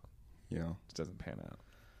pan out. Yeah. It just doesn't pan out.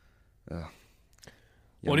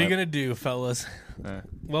 what are you going to do, fellas?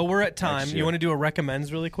 Well, we're at time. You want to do a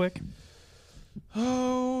recommends really quick?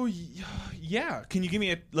 Oh, yeah. Can you give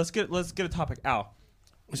me let's get a topic, Al.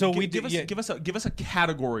 So give us a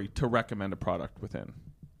category to recommend a product within.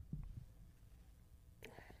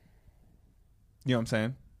 You know what I'm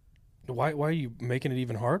saying? Why are you making it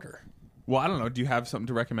even harder? Well, I don't know. Do you have something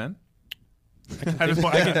to recommend? I can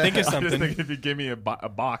think of something. I just think if you give me a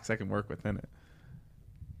box, I can work within it.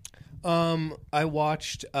 I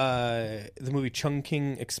watched the movie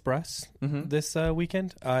Chungking Express this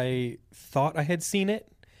weekend. I thought I had seen it,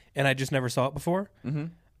 and I just never saw it before.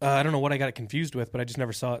 I don't know what I got it confused with, but I just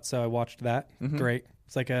never saw it, so I watched that. Great.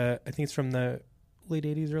 It's like I think it's from the late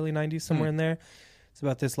 80s, early 90s, somewhere in there. It's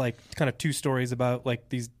about this like kind of two stories about like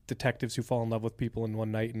these detectives who fall in love with people in one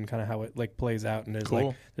night and kind of how it like plays out. And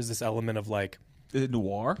there's there's this element of like Is it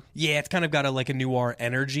noir? Yeah, it's kind of got a noir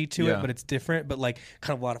energy to Yeah. it, but it's different. But like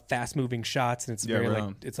kind of a lot of fast moving shots, and it's very right like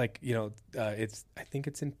on. it's like it's I think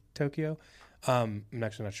it's in Tokyo. I'm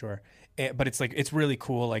actually not sure, but it's like it's really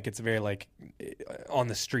cool. Like it's very like on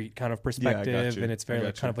the street kind of perspective, you. and it's I very got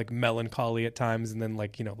like kind of like melancholy at times, and then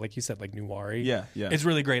like like you said, like noir-y. Yeah. It's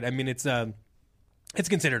really great. I mean, it's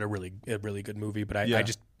considered a really good movie, but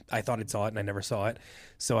I thought I saw it and I never saw it,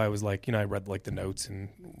 so I was like, I read like the notes and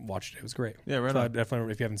watched it. It was great. Yeah, right so on. I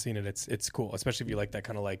definitely, if you haven't seen it, it's cool, especially if you like that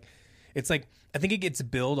kind of like. It's like I think it gets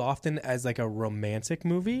billed often as like a romantic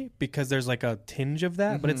movie because there's like a tinge of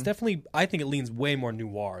that, but it's definitely I think it leans way more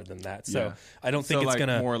noir than that. So Yeah. I don't think it's like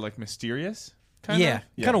gonna more like mysterious. kind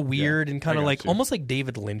of weird and kind I of got like you. almost like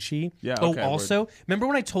David Lynchy. Yeah, Oh, okay, also remember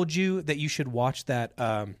when I told you that you should watch that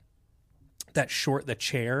that short, The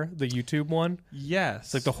Chair, the YouTube one? Yes.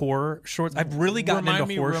 It's like the horror shorts. I've really gotten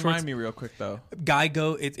into horror shorts. Remind me real quick though.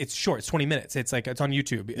 It's short. It's 20 minutes. It's like it's on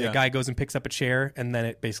YouTube. Yeah. A guy goes and picks up a chair, and then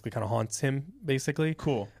it basically kind of haunts him. Basically,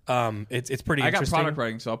 Cool. It's pretty. I got interesting. product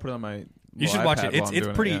writing, so I'll put it on my. You should watch it. It's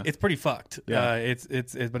pretty. Yeah. It's pretty fucked. Yeah.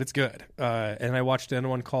 But it's good. And I watched another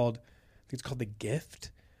one called. I think it's called The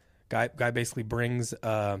Gift. Guy basically brings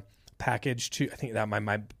a package to. I think that I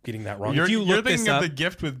might getting that wrong. You're, if you you're look this thinking up, of The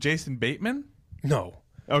Gift with Jason Bateman? no,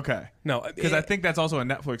 Because I think that's also a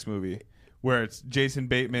Netflix movie where it's Jason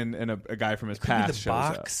Bateman and a guy from his past the shows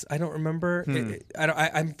box. I don't remember.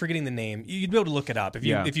 I'm forgetting the name. You'd be able to look it up if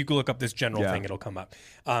you look up this general thing, it'll come up.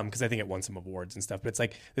 Because I think it won some awards and stuff. But it's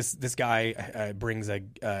like this guy brings a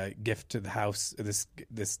gift to the house.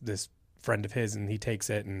 This friend of his, and he takes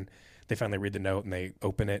it, and they finally read the note, and they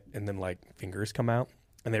open it, and then like fingers come out,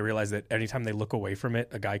 and they realize that anytime they look away from it,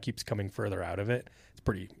 a guy keeps coming further out of it. It's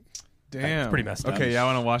pretty. Damn. It's pretty messed up. Okay, yeah, I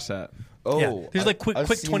want to watch that. Oh, Yeah, there's like quick I've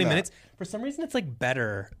seen 20 that. minutes. For some reason, it's like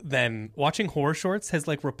better than watching horror shorts has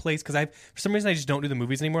like replaced because for some reason I just don't do the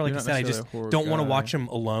movies anymore. Like You're I not said, I just necessarily a horror don't want to guy. watch them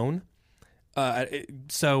alone.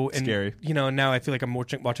 Scary. Now I feel like I'm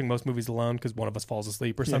watching most movies alone because one of us falls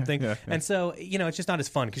asleep or something. yeah. And so it's just not as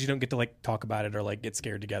fun because you don't get to like talk about it or like get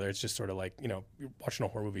scared together. It's just sort of like you're watching a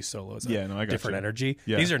horror movie solo is Yeah, no, I got different you. energy.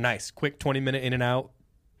 Yeah. These are nice, quick 20-minute in and out.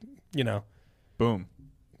 Boom.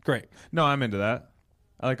 Great. No, I'm into that.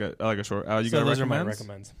 I like a short. You So got those are my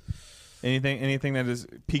recommends? recommends. Anything that has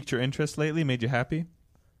piqued your interest lately, made you happy?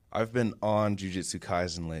 I've been on Jujutsu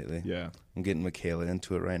Kaisen lately. Yeah. I'm getting Michaela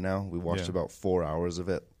into it right now. We watched about 4 hours of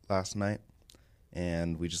it last night,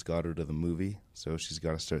 and we just got her to the movie, so she's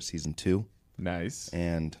got to start season 2, Nice.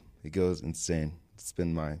 and it goes insane. It's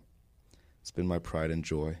been my pride and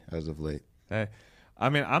joy as of late. Hey, I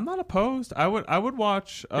mean, I'm not opposed. I would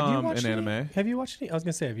watch an anime. Have you watched any? I was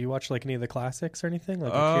gonna say, have you watched like any of the classics or anything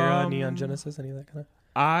like Akira, Neon Genesis, any of that kind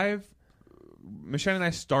of? Michelle and I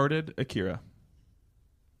started Akira.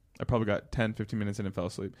 I probably got 10, 15 minutes in and fell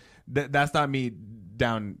asleep. That's not me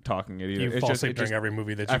down talking it either. You fall asleep during every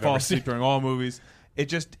movie that you've I fall ever asleep seen. during all movies. It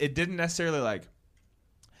didn't necessarily like.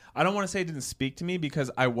 I don't want to say it didn't speak to me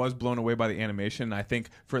because I was blown away by the animation. I think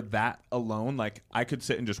for that alone, like I could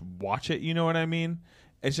sit and just watch it. You know what I mean?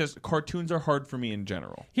 It's just cartoons are hard for me in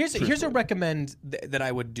general. Here's a recommend that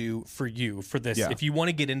I would do for you for this. Yeah. If you want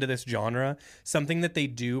to get into this genre, something that they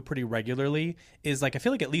do pretty regularly is like I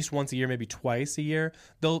feel like at least once a year, maybe twice a year,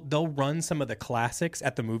 they'll run some of the classics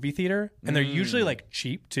at the movie theater, and they're usually like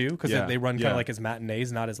cheap too because Yeah. they run kind Yeah. of like as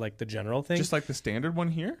matinees, not as like the general thing. Just like the standard one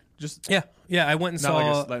here. Just yeah. I went and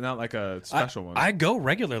saw. not like a special one. I go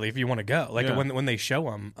regularly if you want to go, like Yeah. when they show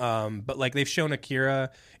them. But like they've shown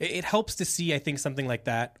Akira, it helps to see I think something like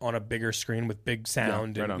that on a bigger screen with big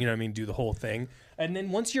sound right and on. you know what I mean, do the whole thing. And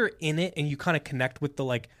then once you're in it and you kind of connect with the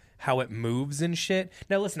like how it moves and shit.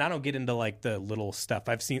 Now listen, I don't get into like the little stuff.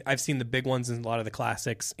 I've seen the big ones in a lot of the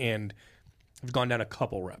classics and I've gone down a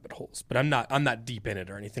couple rabbit holes, but I'm not deep in it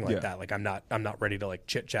or anything like Yeah. that. Like I'm not ready to like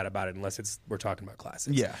chit chat about it unless we're talking about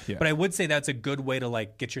classics. Yeah. But I would say that's a good way to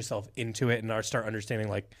like get yourself into it and start understanding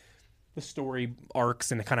like the story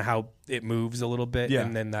arcs and kind of how it moves a little bit, Yeah.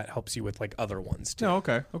 and then that helps you with like other ones too. No,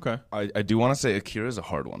 okay. I do want to say Akira is a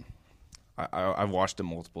hard one. I've watched it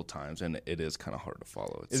multiple times, and it is kind of hard to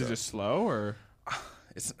follow. Is it just slow or?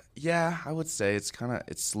 I would say it's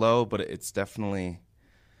slow, but it's definitely,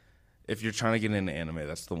 if you're trying to get into anime,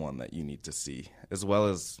 that's the one that you need to see. As well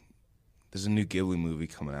as there's a new Ghibli movie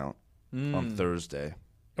coming out on Thursday.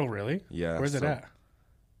 Oh really? Yeah. Where's it at?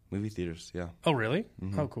 Movie theaters, yeah. Oh really?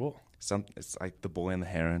 Oh cool. It's like The Boy and the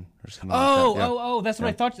Heron or something Oh, like that. Yeah. that's what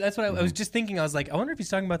I thought. That's what I was just thinking. I was like, I wonder if he's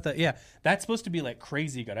talking about that. Yeah, that's supposed to be like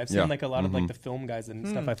crazy good. I've seen Yeah. like a lot of like the film guys and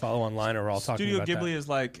stuff I follow online are all talking Studio about Ghibli that. is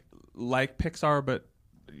like Pixar, but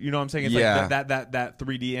you know what I'm saying? It's Yeah. like that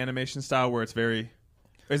 3D animation style where it's very.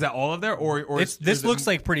 Is that all of there, or this looks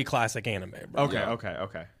like pretty classic anime, bro.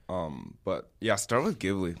 Okay. But yeah, start with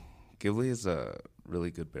Ghibli. Ghibli is a really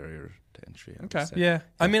good barrier to entry. I would say. Yeah.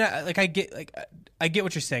 I mean, I get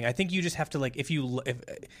what you're saying. I think you just have to like if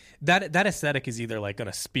that aesthetic is either like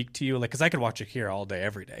gonna speak to you, like because I could watch it here all day,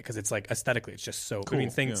 every day, because it's like aesthetically it's just so. Cool. I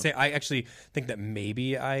mean, I actually think that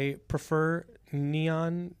maybe I prefer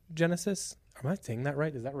Neon Genesis. Am I saying that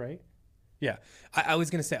right? Is that right? Yeah, I was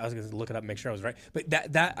gonna look it up, make sure I was right. But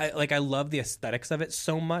I love the aesthetics of it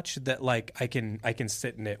so much that like I can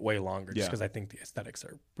sit in it way longer just because I think the aesthetics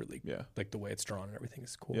are really like the way it's drawn and everything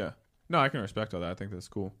is cool. Yeah, no, I can respect all that. I think that's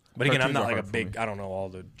cool. But again, I'm not like a big. I don't know all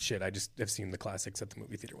the shit. I just have seen the classics at the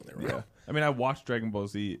movie theater when they were out. I mean, I watched Dragon Ball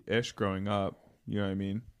Z-ish growing up. You know what I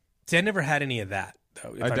mean? See, I never had any of that.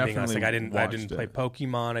 Though, if I'm being honest, like I didn't play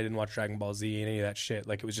Pokemon, I didn't watch Dragon Ball Z, any of that shit.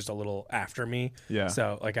 Like it was just a little after me. Yeah.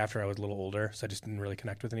 So like after I was a little older, so I just didn't really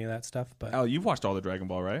connect with any of that stuff. But Al, you've watched all the Dragon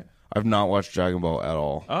Ball, right? I've not watched Dragon Ball at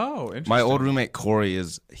all. Oh, interesting. My old roommate Corey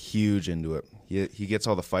is huge into it. He gets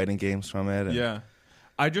all the fighting games from it. Yeah.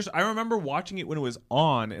 I remember watching it when it was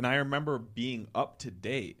on, and I remember being up to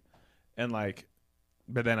date, and like,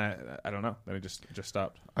 but then I don't know. Then it just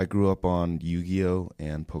stopped. I grew up on Yu-Gi-Oh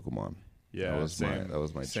and Pokemon. Yeah, that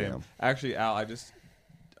was my jam. Actually, Al, I just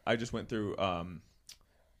went through. Long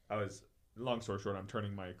story short, I'm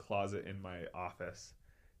turning my closet in my office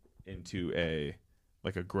into a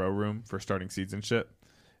grow room for starting seeds and shit.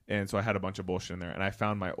 And so I had a bunch of bullshit in there, and I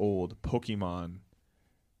found my old Pokemon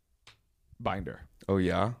binder. Oh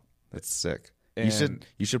yeah, that's sick. And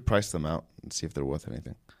you should price them out and see if they're worth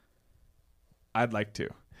anything. I'd like to.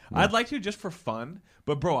 I'd like to just for fun,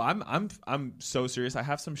 but bro, I'm so serious. I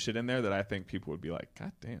have some shit in there that I think people would be like,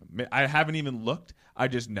 God damn. I haven't even looked. I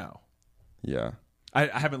just know. Yeah. I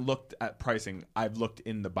haven't looked at pricing. I've looked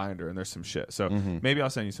in the binder and there's some shit. So maybe I'll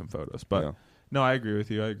send you some photos. But no, I agree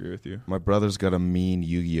with you. My brother's got a mean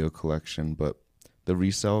Yu-Gi-Oh collection, but the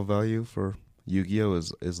resale value for Yu-Gi-Oh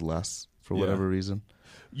is less for whatever reason.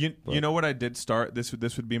 You know what I did start? This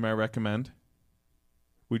would be my recommend.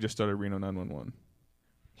 We just started Reno 911.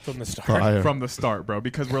 From the start. From the start, bro.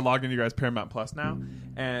 Because we're logging you guys Paramount Plus now.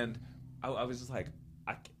 And I was just like,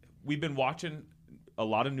 we've been watching a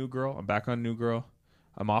lot of New Girl. I'm back on New Girl.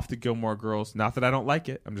 I'm off to Gilmore Girls. Not that I don't like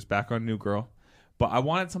it. I'm just back on New Girl. But I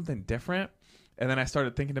wanted something different. And then I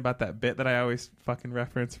started thinking about that bit that I always fucking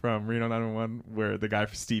reference from Reno 911 where the guy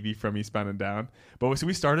Stevie from Eastbound and Down. But so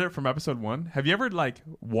we started it from episode 1. Have you ever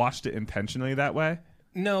watched it intentionally that way?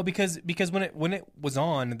 No, because when it was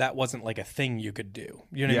on, that wasn't like a thing you could do.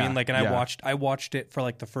 You know what I mean? Like, and I watched it for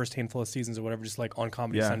like the first handful of seasons or whatever, just like on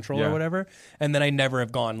Comedy Central or whatever. And then I never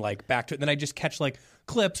have gone like back to it. Then I just catch like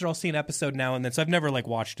clips or I'll see an episode now and then. So I've never like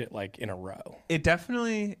watched it like in a row. It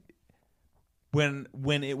definitely, when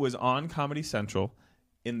it was on Comedy Central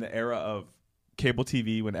in the era of cable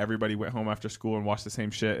TV, when everybody went home after school and watched the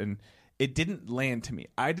same shit, and it didn't land to me.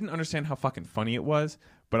 I didn't understand how fucking funny it was,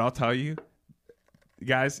 but I'll tell you,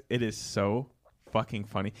 guys, it is so fucking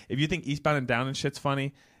funny. If you think Eastbound and Down and shit's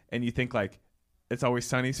funny, and you think like It's Always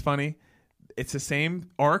Sunny's funny, it's the same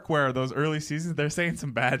arc where those early seasons they're saying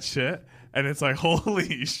some bad shit, and it's like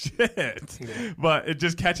holy shit. Yeah. But it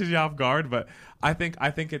just catches you off guard. But I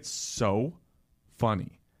think it's so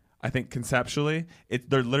funny. I think conceptually,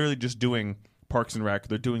 they're literally just doing Parks and Rec.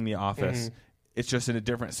 They're doing The Office. Mm-hmm. It's just in a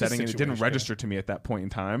different setting, and it didn't register to me at that point in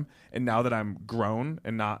time. And now that I'm grown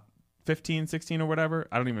and not 15, 16 or whatever,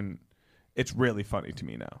 it's really funny to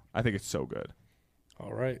me now. I think it's so good.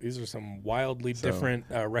 All right. These are some wildly different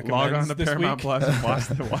recommends log on to this Paramount week. Plus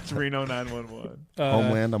and watch Reno 911.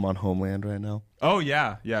 Homeland. I'm on Homeland right now. Oh,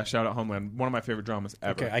 yeah. Yeah, shout out Homeland. One of my favorite dramas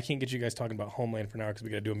ever. Okay, I can't get you guys talking about Homeland for now because we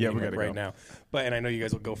got to do a meeting right now. And I know you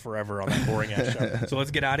guys will go forever on that boring-ass show. So let's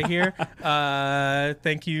get out of here.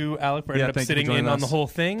 Thank you, Alec, for ending up sitting in on the whole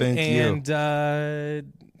thing. Thank you.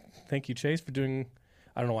 And thank you, Chase, for doing...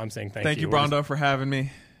 I don't know why I'm saying thank you. Thank you, Brondo, for having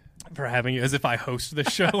me. For having you, as if I host the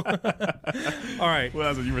show. All right. Well,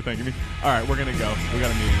 that's what you were thanking me. All right, we're going to go. We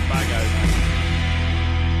got a meeting. Bye, guys.